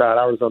 teams like that,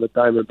 Arizona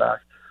Diamondbacks.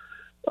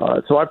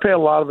 So I pay a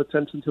lot of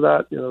attention to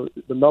that.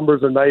 The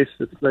numbers are nice.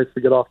 It's nice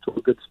to get off to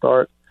a good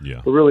start. Yeah.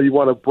 But really, you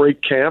want to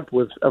break camp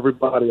with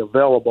everybody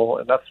available,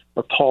 and that's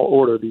a tall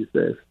order these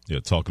days.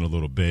 Yeah, talking a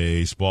little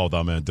baseball with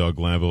our man Doug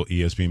Glanville,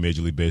 ESPN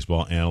Major League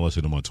Baseball analyst.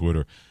 Hit him on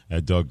Twitter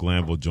at Doug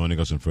Glanville,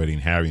 joining us on Freddie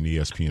and Harry on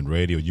ESPN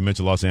Radio. You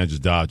mentioned Los Angeles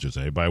Dodgers.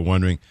 Everybody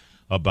wondering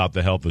about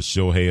the health of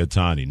Shohei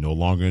Ohtani, no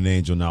longer an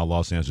Angel, now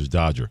Los Angeles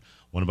Dodger.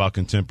 One about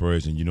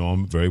contemporaries, and you know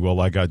him very well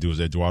like I do,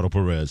 is Eduardo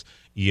Perez,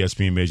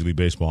 ESPN Major League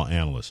Baseball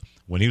analyst.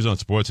 When he was on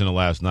SportsCenter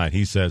last night,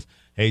 he says,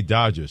 hey,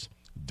 Dodgers,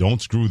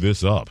 don't screw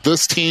this up.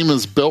 This team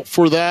is built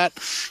for that,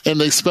 and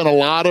they spent a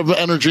lot of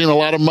energy and a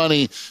lot of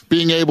money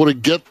being able to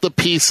get the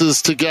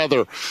pieces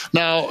together.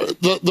 Now,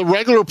 the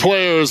regular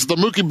players, the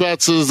Mookie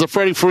Bettses, the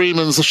Freddie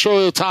Freemans, the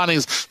Shohei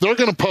Ohtanis, they're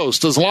going to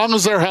post. As long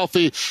as they're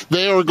healthy,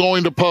 they are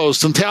going to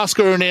post. And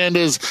Teoscar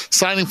Hernandez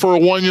signing for a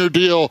one-year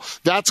deal,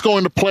 that's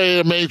going to play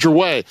a major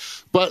way.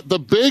 But the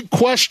big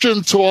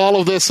question to all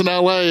of this in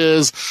L.A.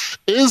 is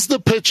the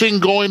pitching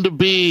going to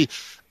be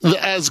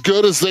as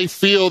good as they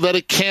feel that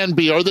it can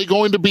be? Are they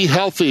going to be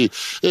healthy?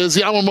 Is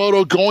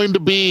Yamamoto going to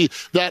be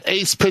that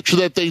ace pitcher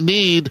that they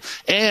need?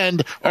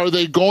 And are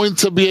they going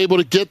to be able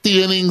to get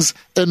the innings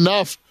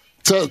enough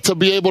to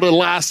be able to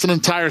last an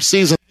entire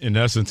season? In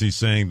essence, he's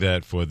saying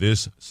that for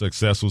this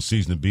successful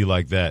season to be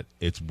like that,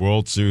 it's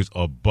World Series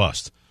or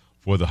bust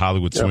for the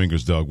Hollywood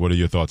Swingers, Doug. What are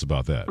your thoughts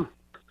about that?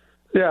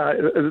 Yeah,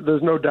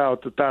 there's no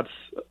doubt that that's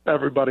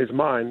everybody's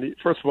mind.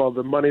 First of all,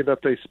 the money that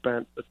they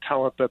spent, the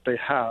talent that they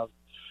have,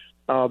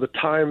 the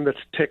time that's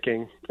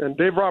ticking. And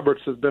Dave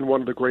Roberts has been one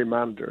of the great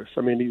managers.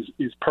 I mean,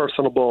 he's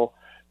personable.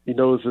 He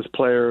knows his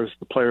players.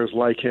 The players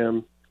like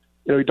him.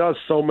 You know, he does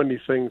so many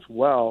things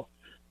well.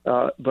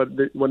 But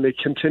when they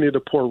continue to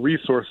pour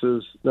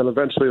resources, then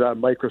eventually that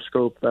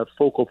microscope, that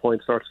focal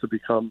point starts to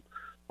become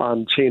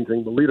on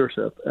changing the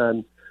leadership.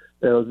 And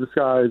you know, this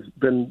guy's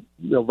been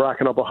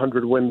racking up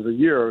 100 wins a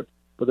year,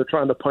 but they're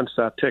trying to punch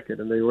that ticket,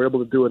 and they were able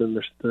to do it in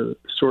the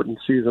shortened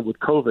season with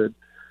COVID.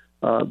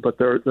 But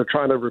they're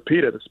trying to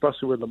repeat it,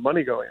 especially with the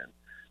money going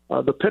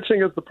in. The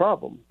pitching is the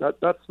problem.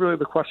 That's really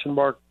the question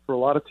mark for a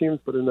lot of teams.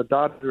 But in the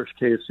Dodgers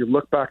case, you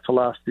look back to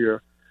last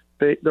year,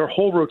 their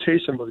whole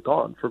rotation was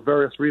gone for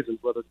various reasons,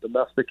 whether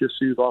domestic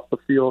issues off the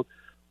field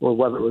or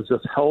whether it was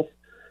just health.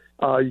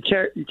 You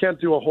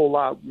can't do a whole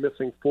lot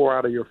missing 4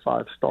 out of your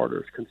 5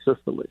 starters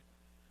consistently.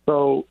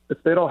 So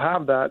if they don't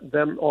have that,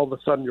 then all of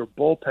a sudden your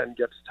bullpen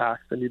gets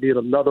taxed, and you need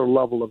another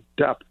level of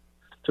depth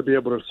to be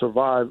able to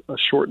survive a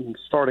shortened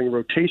starting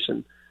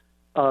rotation.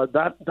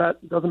 That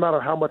doesn't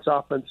matter how much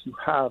offense you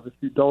have. If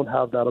you don't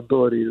have that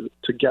ability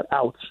to get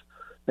outs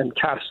and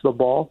catch the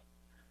ball,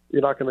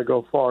 you're not going to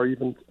go far,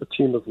 even a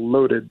team as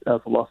loaded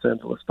as the Los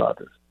Angeles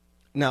Dodgers.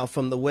 Now,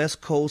 from the West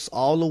Coast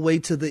all the way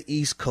to the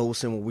East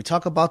Coast, and when we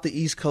talk about the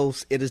East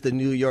Coast, it is the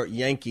New York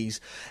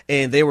Yankees,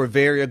 and they were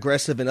very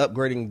aggressive in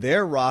upgrading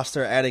their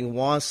roster, adding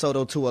Juan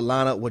Soto to a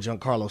lineup with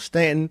Giancarlo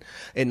Stanton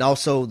and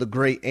also the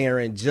great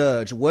Aaron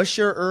Judge. What's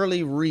your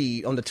early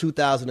read on the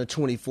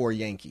 2024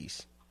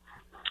 Yankees?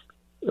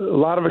 A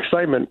lot of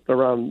excitement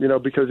around,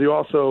 because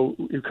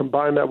you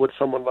combine that with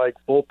someone like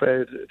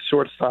Volpe at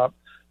shortstop.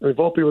 I mean,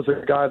 Volpe was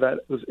a guy that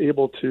was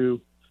able to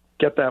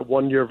get that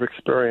 1 year of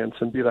experience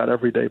and be that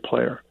everyday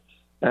player.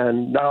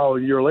 And now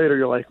a year later,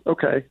 you're like,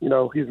 okay, he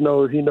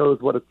knows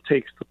what it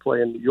takes to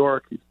play in New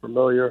York. He's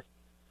familiar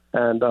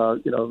and,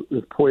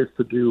 is poised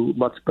to do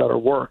much better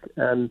work.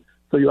 And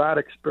so you add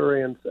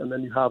experience, and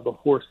then you have the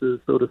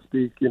horses, so to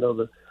speak,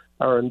 the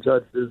Aaron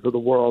Judges of the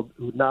world,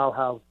 who now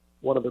have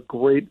one of the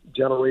great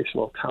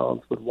generational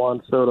talents with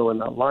Juan Soto in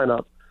that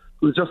lineup,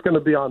 who's just going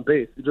to be on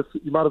base.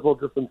 You might as well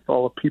just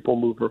install a people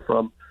mover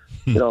from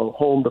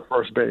home to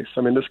first base.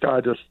 I mean, this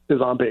guy just is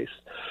on base.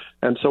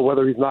 And so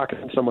whether he's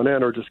knocking someone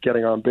in or just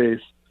getting on base,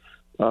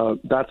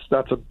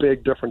 that's a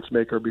big difference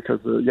maker, because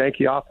the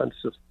Yankee offense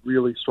just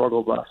really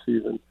struggled last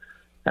season.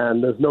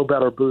 And there's no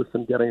better boost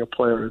than getting a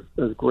player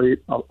as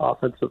great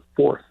offensive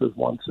force as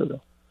Juan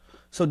Soto.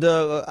 So,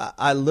 Doug,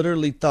 I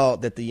literally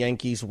thought that the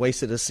Yankees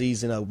wasted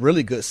a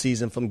really good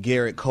season from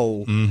Garrett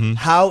Cole. Mm-hmm.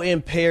 How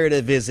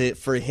imperative is it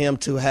for him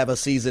to have a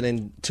season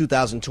in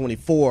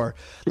 2024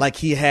 like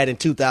he had in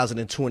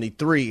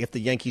 2023 if the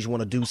Yankees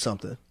want to do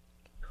something?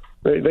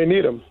 They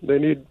need him. They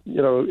need, he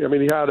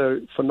had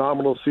a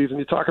phenomenal season.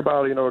 You talk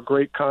about, a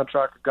great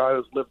contract, a guy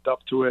who's lived up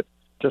to it,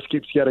 just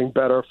keeps getting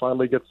better,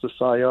 finally gets the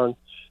Cy Young.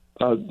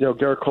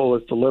 Garrett Cole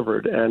has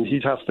delivered, and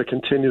he has to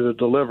continue to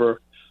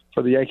deliver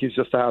for the Yankees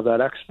just to have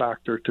that X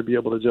factor to be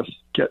able to just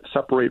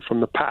separate from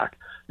the pack.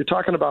 You're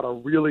talking about a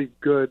really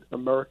good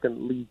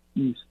American League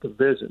East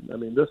division. I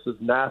mean, this is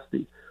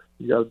nasty.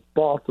 You got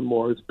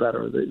Baltimore is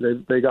better.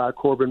 They got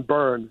Corbin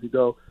Burns. You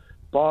go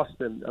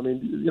Boston. I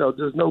mean,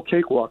 there's no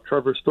cakewalk.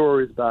 Trevor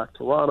Story's back.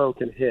 Toronto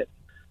can hit.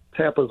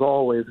 Tampa's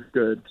always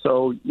good.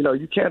 So,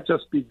 you can't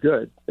just be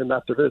good in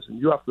that division.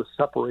 You have to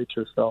separate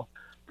yourself.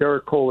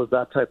 Garrett Cole is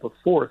that type of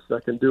force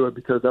that can do it,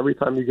 because every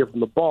time you give him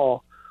the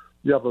ball,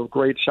 you have a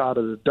great shot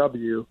at a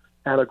W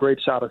and a great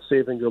shot of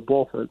saving your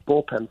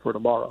bullpen for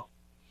tomorrow.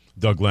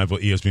 Doug Glanville,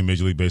 ESPN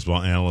Major League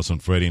Baseball analyst on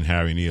Freddie and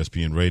Harry and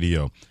ESPN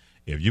Radio.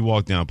 If you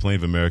walk down plenty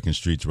of American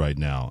streets right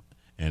now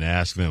and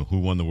ask them who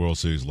won the World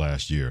Series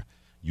last year,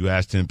 you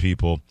ask 10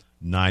 people,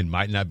 9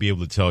 might not be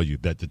able to tell you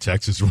that the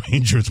Texas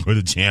Rangers were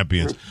the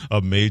champions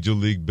of Major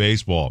League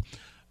Baseball.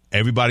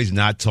 Everybody's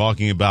not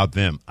talking about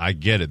them. I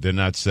get it. They're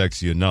not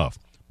sexy enough.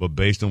 But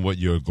based on what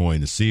you're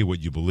going to see,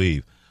 what you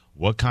believe,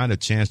 what kind of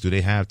chance do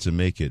they have to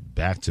make it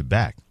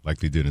back-to-back like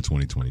they did in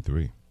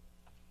 2023?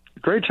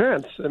 Great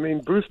chance. I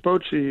mean, Bruce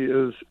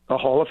Bochy is a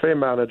Hall of Fame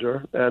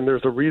manager, and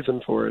there's a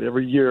reason for it.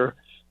 Every year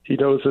he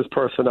knows his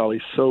personnel.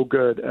 He's so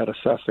good at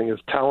assessing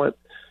his talent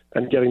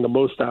and getting the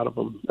most out of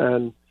them.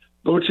 And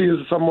Bochy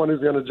is someone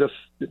who's going to just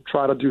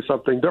try to do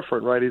something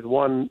different, right? He's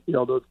won,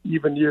 those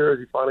even years.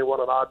 He finally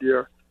won an odd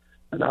year,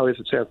 and now he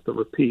has a chance to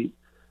repeat.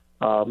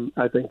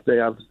 I think they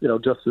have,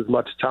 just as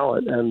much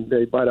talent, and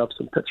they bite up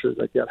some pitchers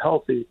that get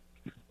healthy,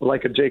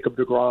 like a Jacob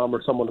deGrom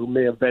or someone who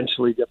may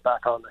eventually get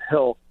back on the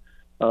hill.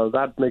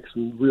 That makes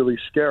them really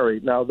scary.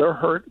 Now, they're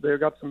hurt. They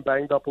got some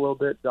banged up a little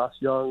bit, Josh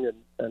Young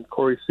and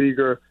Corey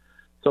Seager.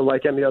 So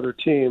like any other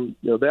team,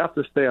 they have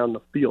to stay on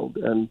the field,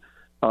 and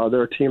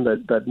they're a team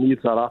that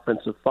needs that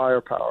offensive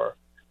firepower.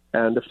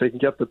 And if they can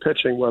get the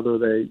pitching, whether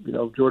they,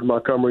 Jordan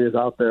Montgomery is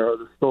out there, or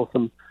there's still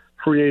some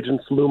free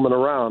agents looming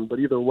around, but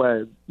either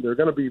way, they're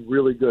going to be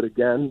really good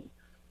again.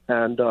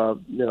 And,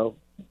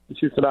 the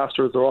Houston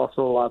Astros are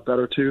also a lot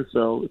better too,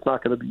 so it's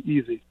not going to be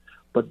easy.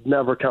 But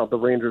never count the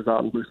Rangers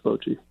out in Bruce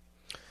Bochy.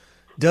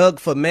 Doug,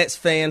 for Mets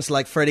fans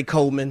like Freddie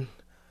Coleman,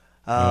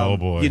 oh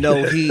boy,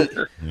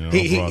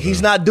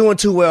 he's not doing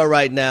too well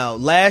right now.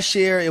 Last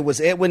year it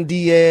was Edwin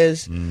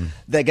Diaz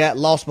that got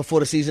lost before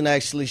the season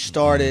actually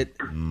started.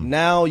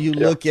 Now you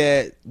look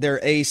at their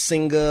ace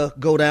Senga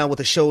go down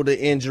with a shoulder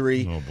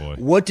injury. Oh boy,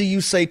 what do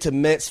you say to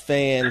Mets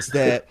fans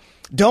that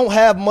don't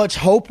have much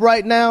hope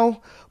right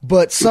now,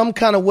 but some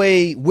kind of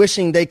way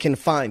wishing they can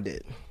find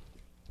it?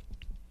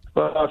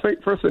 Well, I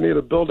think first they need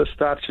to build a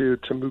statue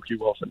to Mookie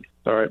Wilson.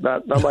 All right,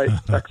 that might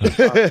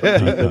exercise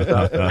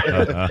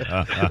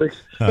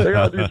they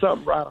got to do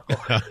something radical.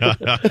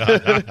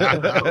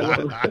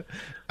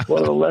 One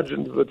of the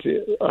legends of the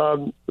team.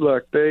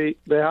 Look, they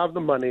have the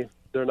money.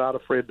 They're not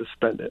afraid to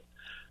spend it,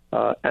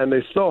 and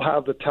they still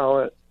have the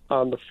talent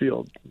on the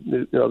field.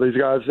 These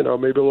guys,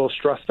 maybe a little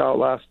stressed out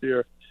last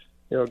year.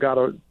 Got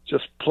to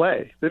just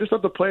play. They just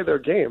have to play their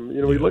game.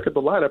 We look at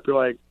the lineup. You're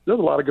like, there's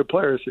a lot of good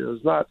players here.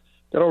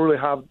 They don't really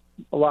have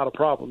a lot of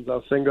problems.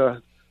 Now,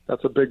 Senga,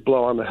 that's a big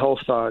blow on the Hill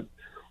side.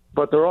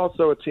 But they're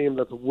also a team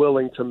that's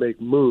willing to make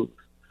moves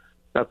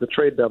at the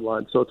trade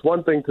deadline. So it's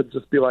one thing to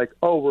just be like,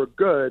 oh, we're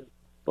good,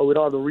 but we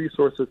don't have the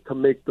resources to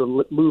make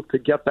the move to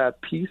get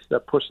that piece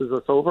that pushes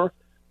us over.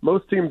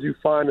 Most teams you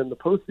find in the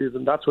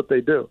postseason, that's what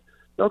they do.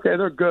 Okay,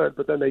 they're good,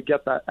 but then they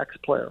get that X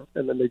player,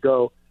 and then they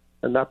go,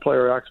 and that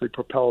player actually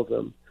propels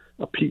them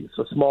a piece,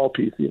 a small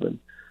piece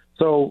even.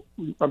 So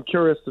I'm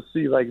curious to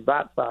see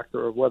that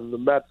factor of whether the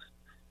Mets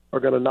are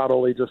going to not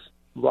only just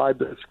ride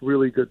this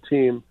really good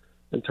team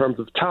in terms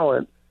of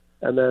talent,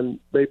 and then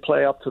they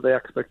play up to the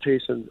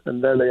expectations,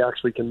 and then they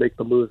actually can make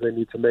the moves they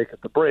need to make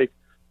at the break,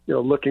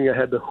 looking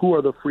ahead to who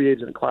are the free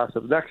agent class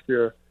of next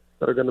year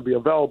that are going to be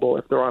available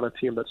if they're on a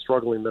team that's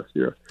struggling this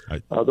year.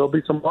 There'll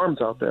be some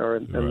arms out there,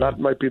 and that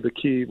might be the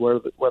key,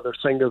 whether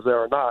Senga's there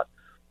or not,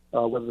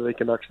 whether they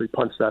can actually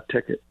punch that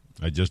ticket.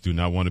 I just do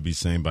not want to be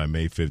saying by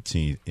May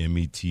 15th,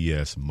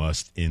 METS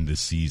must end the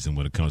season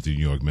when it comes to the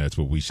New York Mets,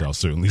 but we shall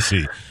certainly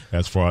see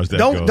as far as that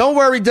goes. Don't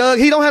worry, Doug.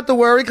 He don't have to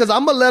worry because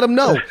I'm going to let him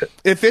know.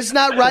 If it's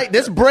not right,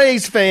 this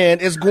Braves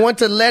fan is going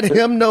to let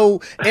him know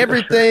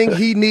everything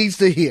he needs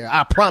to hear.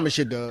 I promise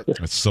you, Doug.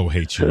 I so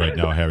hate you right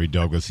now, Harry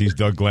Douglas. He's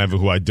Doug Glanville,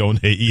 who I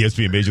don't hate,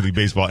 ESPN Major League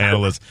Baseball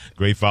analyst.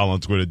 Great follow on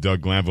Twitter,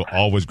 Doug Glanville.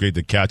 Always great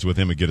to catch with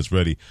him and get us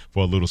ready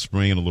for a little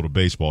spring and a little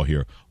baseball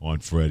here on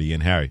Freddie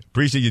and Harry.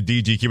 Appreciate you,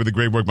 DG. Keep up the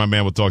great work, my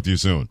man. We'll talk to you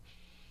soon.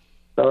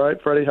 All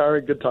right, Freddie,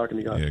 Harry, good talking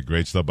to you guys. Yeah,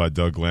 great stuff by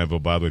Doug Glanville.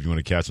 By the way, if you want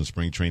to catch some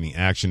spring training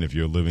action, if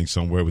you're living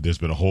somewhere where there's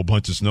been a whole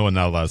bunch of snow and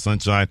not a lot of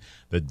sunshine,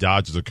 the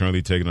Dodgers are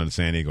currently taking on the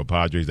San Diego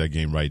Padres. That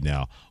game right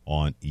now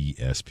on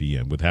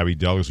ESPN. With Harry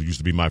Douglas, who used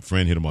to be my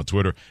friend, hit him on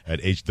Twitter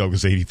at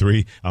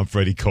HDouglas83. I'm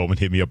Freddie Coleman.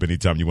 Hit me up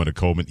anytime you want to.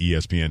 Coleman,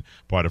 ESPN,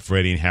 part of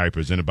Freddie and Harry,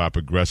 presented by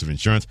Progressive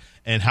Insurance.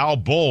 And how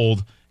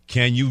bold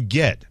can you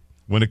get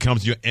when it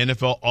comes to your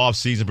NFL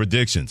offseason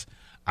predictions?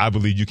 I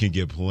believe you can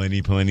get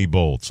plenty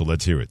bold. So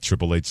let's hear it.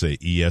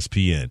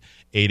 888-SAY-ESPN,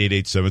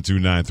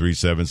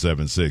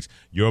 888-729-3776.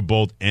 Your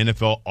bold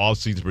NFL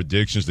offseason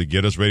predictions to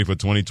get us ready for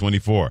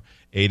 2024.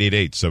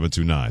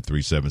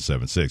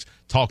 888-729-3776.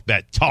 Talk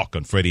that talk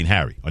on Freddie and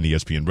Harry on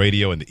ESPN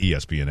Radio and the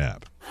ESPN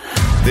app.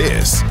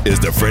 This is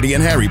the Freddie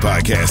and Harry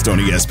podcast on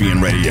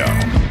ESPN Radio.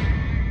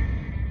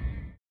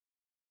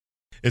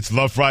 It's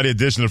Love Friday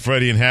edition of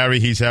Freddie and Harry.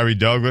 He's Harry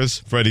Douglas,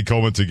 Freddie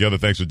Coleman together.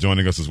 Thanks for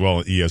joining us as well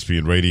on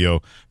ESPN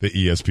Radio, the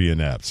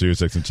ESPN app,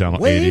 SiriusXM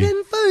Channel 80.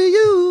 Waiting for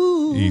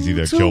you Easy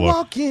there, to killer.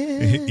 walk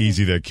in.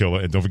 Easy there,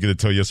 killer. And don't forget to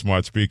tell your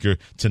smart speaker,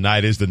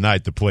 tonight is the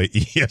night to play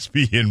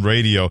ESPN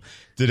Radio.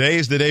 Today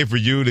is the day for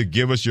you to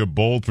give us your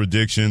bold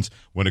predictions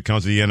when it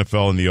comes to the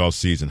NFL in the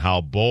offseason.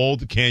 How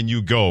bold can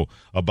you go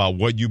about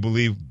what you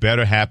believe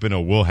better happen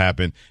or will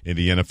happen in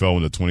the NFL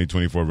when the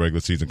 2024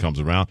 regular season comes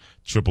around?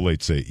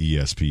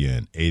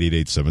 888-SAY-ESPN,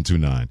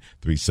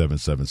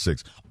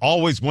 888-729-3776.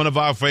 Always one of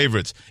our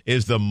favorites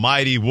is the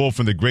Mighty Wolf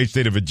from the great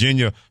state of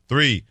Virginia.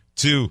 3,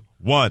 2,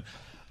 1.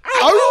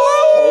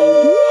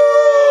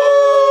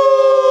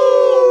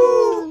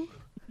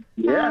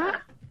 Yeah.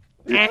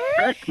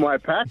 Heck, my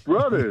Pac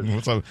brothers.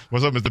 What's up,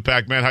 Mr.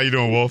 Pac-Man? How you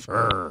doing, Wolf?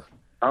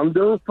 I'm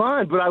doing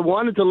fine, but I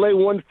wanted to lay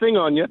one thing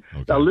on you.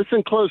 Okay. Now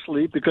listen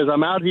closely, because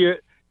I'm out here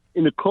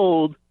in the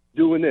cold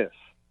doing this.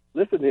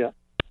 Listen here.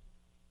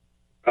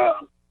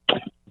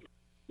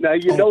 Now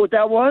you know what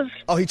that was?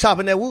 Oh, he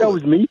chopping that wood. That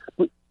was me.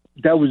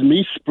 That was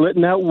me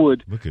splitting that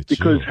wood. Look at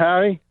because you.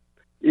 Harry,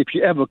 if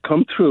you ever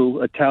come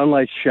through a town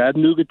like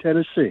Chattanooga,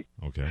 Tennessee,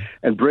 Okay.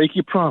 and break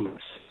your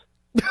promise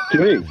to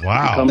me,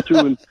 Wow. you come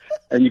through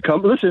and you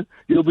come. Listen,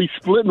 you'll be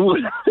splitting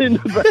wood in the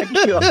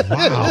backyard.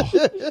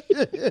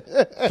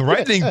 Wow.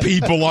 Threatening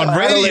people on I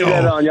had to lay radio.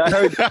 that on you. I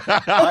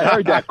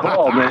heard that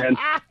call, man.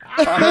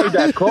 I heard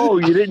that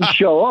call. You didn't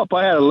show up.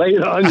 I had to lay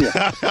it on you.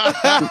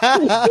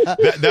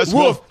 That's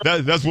Wolf.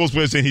 That's Wolf's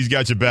way of saying he's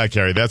got your back,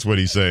 Harry. That's what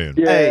he's saying.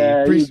 Yeah,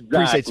 Hey, exactly,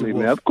 appreciate you, man.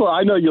 Wolf. Of course,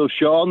 I know you'll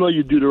show. I know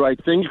you do the right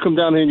thing. You come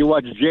down here and you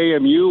watch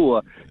JMU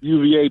or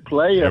UVA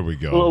play. There we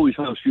go. We'll always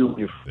host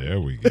you.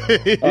 There we go.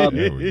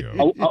 There we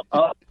go.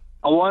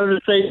 I wanted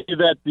to say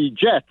that the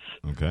Jets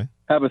Okay.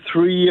 have a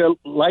 3-year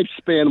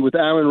lifespan with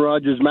Aaron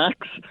Rodgers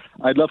max.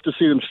 I'd love to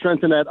see them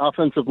strengthen that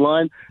offensive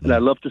line, and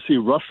I'd love to see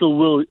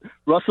Russell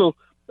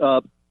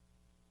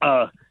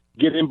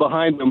get in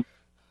behind them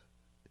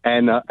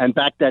and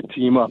back that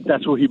team up.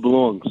 That's where he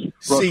belongs.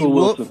 Russell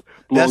Wilson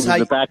belongs as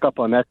the backup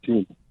on that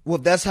team. Well,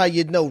 that's how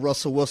you know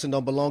Russell Wilson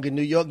don't belong in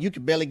New York. You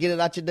can barely get it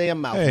out your damn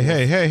mouth.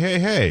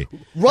 Hey.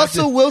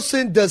 Russell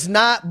Wilson does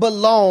not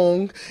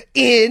belong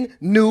in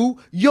New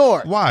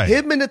York. Why?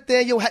 Him and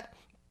Nathaniel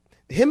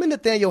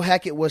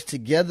Hackett was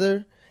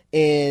together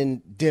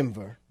in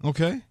Denver.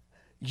 Okay.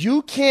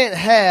 You can't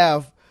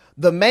have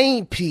the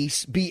main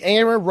piece be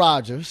Aaron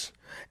Rodgers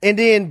and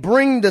then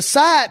bring the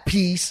side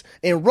piece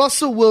and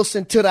Russell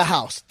Wilson to the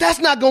house. That's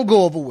not going to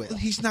go over well.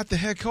 He's not the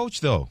head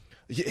coach, though.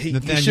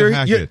 Nathaniel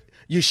Hackett.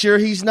 You sure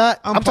he's not?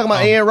 I'm talking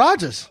about Aaron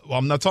Rodgers. Well,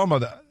 I'm not talking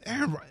about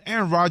that.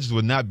 Aaron Rodgers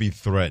would not be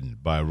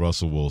threatened by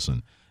Russell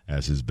Wilson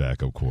as his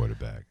backup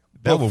quarterback.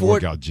 That would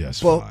work out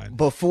just fine.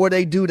 Before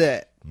they do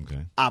that,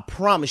 okay, I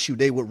promise you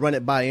they would run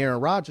it by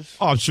Aaron Rodgers.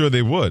 Oh, I'm sure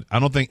they would. I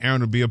don't think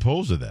Aaron would be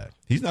opposed to that.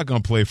 He's not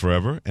going to play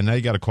forever, and now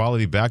you got a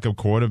quality backup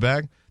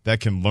quarterback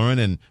that can learn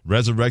and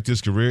resurrect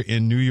his career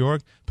in New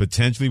York,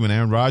 potentially when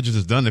Aaron Rodgers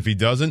is done. If he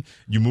doesn't,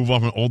 you move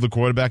on from an older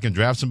quarterback and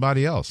draft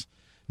somebody else.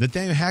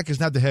 Nathaniel Hackett's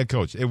not the head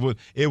coach.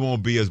 It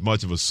won't be as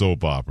much of a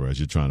soap opera as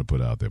you're trying to put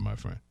out there, my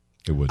friend.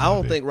 It would. I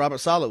don't think Robert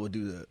Saleh would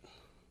do that.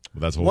 Well,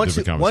 that's a whole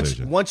different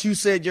conversation. Once you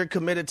said you're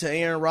committed to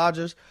Aaron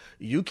Rodgers,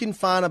 you can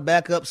find a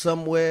backup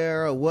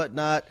somewhere or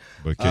whatnot.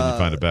 But can you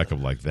find a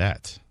backup like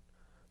that?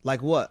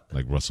 Like what?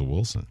 Like Russell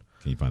Wilson.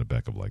 Can you find a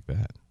backup like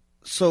that?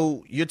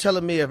 So you're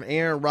telling me if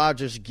Aaron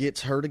Rodgers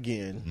gets hurt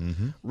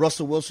again,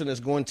 Russell Wilson is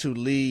going to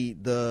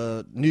lead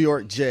the New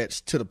York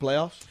Jets to the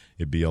playoffs?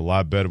 It'd be a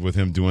lot better with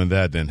him doing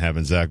that than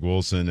having Zach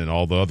Wilson and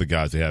all the other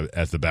guys they have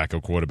as the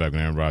backup quarterback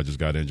when Aaron Rodgers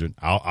got injured.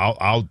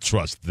 I'll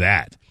trust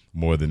that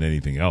more than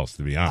anything else,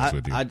 to be honest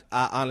with you. I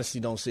honestly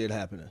don't see it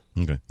happening.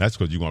 Okay, that's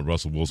because you want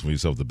Russell Wilson for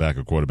yourself, the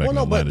backup quarterback. Well,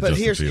 no, in but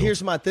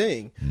here's my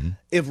thing.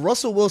 If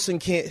Russell Wilson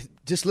can't,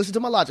 just listen to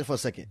my logic for a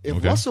second.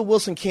 If Russell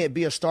Wilson can't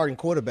be a starting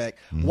quarterback,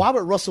 why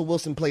would Russell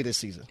Wilson play this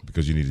season?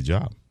 Because you need a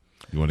job.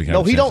 You want to have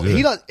no, a chance to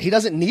do that. He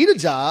doesn't need a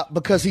job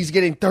because he's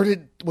getting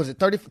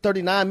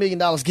 $39 million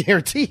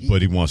guaranteed.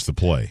 But he wants to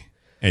play,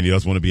 and he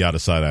doesn't want to be out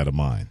of sight, out of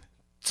mind.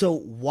 So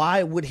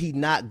why would he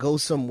not go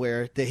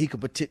somewhere that he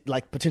could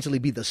potentially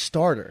be the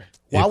starter?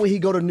 Why would he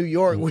go to New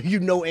York where you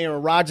know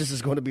Aaron Rodgers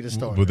is going to be the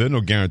starter? But there are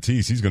no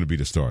guarantees he's going to be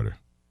the starter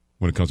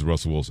when it comes to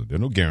Russell Wilson. There are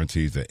no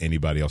guarantees that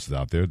anybody else is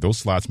out there. Those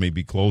slots may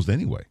be closed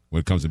anyway when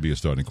it comes to be a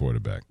starting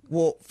quarterback.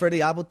 Well,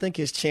 Freddie, I would think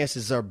his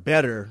chances are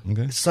better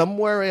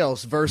somewhere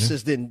else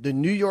versus the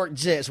New York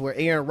Jets where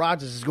Aaron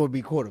Rodgers is going to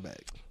be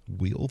quarterback.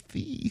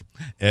 Wealthy.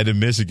 Ed in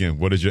Michigan,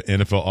 what is your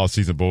NFL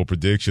offseason bowl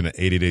prediction at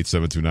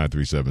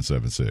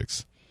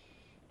 888-729-3776?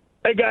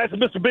 Hey, guys,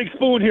 it's Mr. Big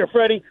Spoon here,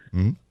 Freddie.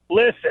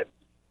 Listen,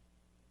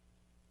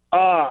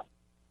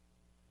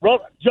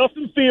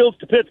 Justin Fields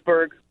to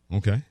Pittsburgh.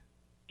 Okay.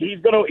 He's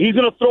gonna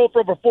throw for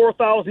over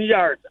 4,000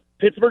 yards.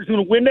 Pittsburgh's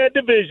gonna win that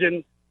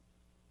division,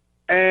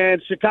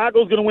 and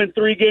Chicago's gonna win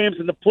 3 games,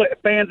 and the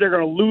fans are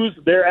gonna lose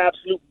their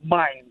absolute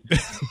minds.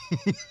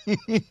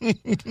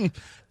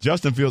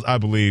 Justin Fields, I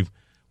believe,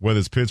 whether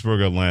it's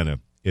Pittsburgh or Atlanta,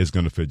 is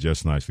going to fit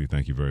just nicely.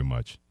 Thank you very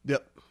much.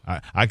 Yep.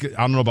 I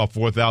don't know about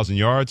 4,000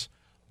 yards,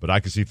 but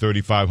I could see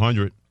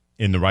 3,500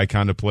 in the right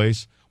kind of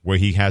place where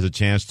he has a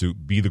chance to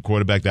be the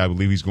quarterback that I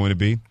believe he's going to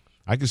be.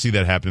 I can see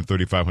that happening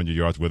 3,500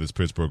 yards, whether it's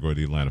Pittsburgh or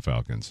the Atlanta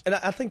Falcons. And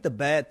I think the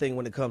bad thing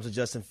when it comes to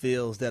Justin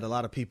Fields that a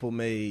lot of people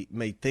may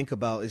think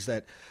about is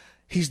that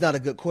he's not a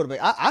good quarterback.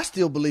 I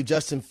still believe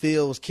Justin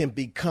Fields can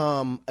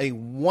become a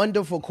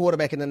wonderful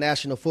quarterback in the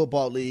National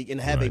Football League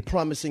and have a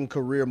promising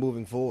career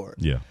moving forward.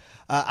 Yeah.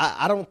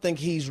 I don't think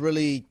he's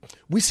really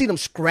 – we seen him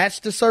scratch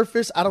the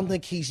surface. I don't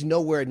think he's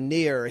nowhere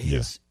near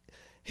his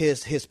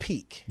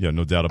peak. Yeah,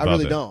 no doubt about that. I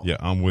really don't. Yeah,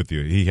 I'm with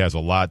you. He has a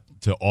lot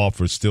to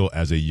offer still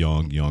as a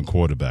young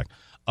quarterback.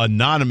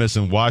 Anonymous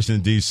in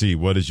Washington, D.C.,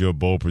 what is your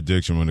bold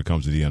prediction when it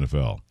comes to the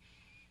NFL?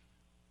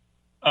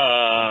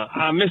 I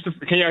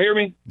Can y'all hear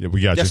me? Yeah,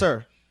 we got you. Yes,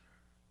 sir.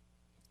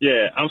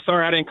 Yeah, I'm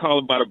sorry I didn't call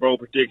about a bold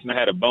prediction. I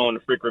had a bone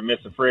to freak with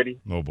Mr. Freddie.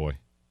 Oh, boy.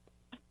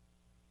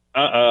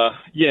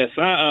 Yes,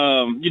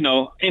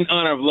 in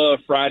honor of Love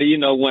Friday,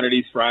 one of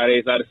these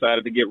Fridays, I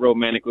decided to get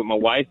romantic with my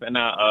wife, and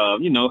I,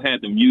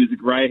 had the music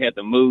right, had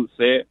the mood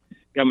set,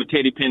 got my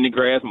Teddy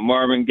Pendergrass, my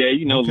Marvin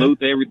Gaye,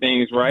 Luther,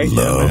 everything's right.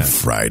 Love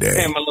Friday.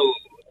 Had my little,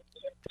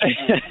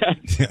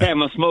 had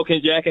my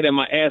smoking jacket and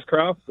my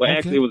Ashcroft. Well,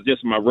 actually, it was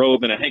just my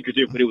robe and a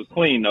handkerchief, but it was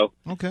clean though.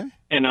 Okay.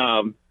 And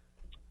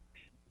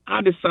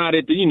I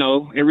decided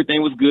to,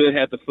 everything was good,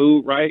 had the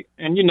food right,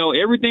 and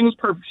everything was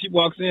perfect. She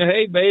walks in,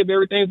 hey babe,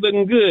 everything's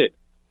looking good.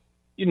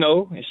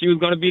 And she was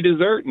going to be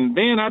dessert, and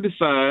then I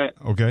decide.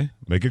 Okay,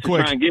 make it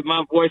quick. Try and get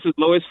my voice as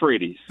low as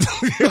Freddie's.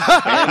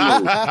 I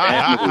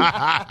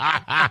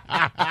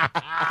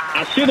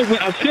should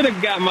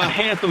have got my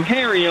handsome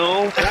Harry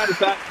on. And I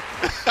decided.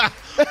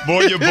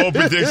 More your bold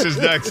predictions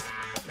next.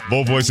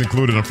 Bold voice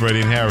included on Freddie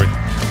and Harry.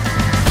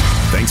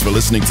 Thanks for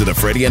listening to the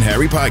Freddie and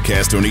Harry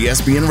podcast on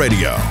ESPN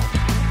Radio.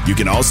 You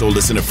can also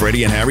listen to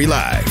Freddie and Harry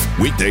live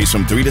weekdays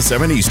from 3 to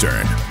 7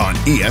 Eastern on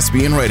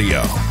ESPN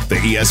Radio, the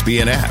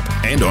ESPN app,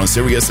 and on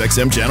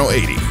SiriusXM Channel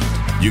 80.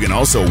 You can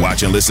also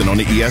watch and listen on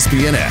the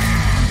ESPN app.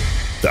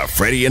 The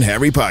Freddie and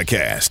Harry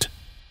podcast.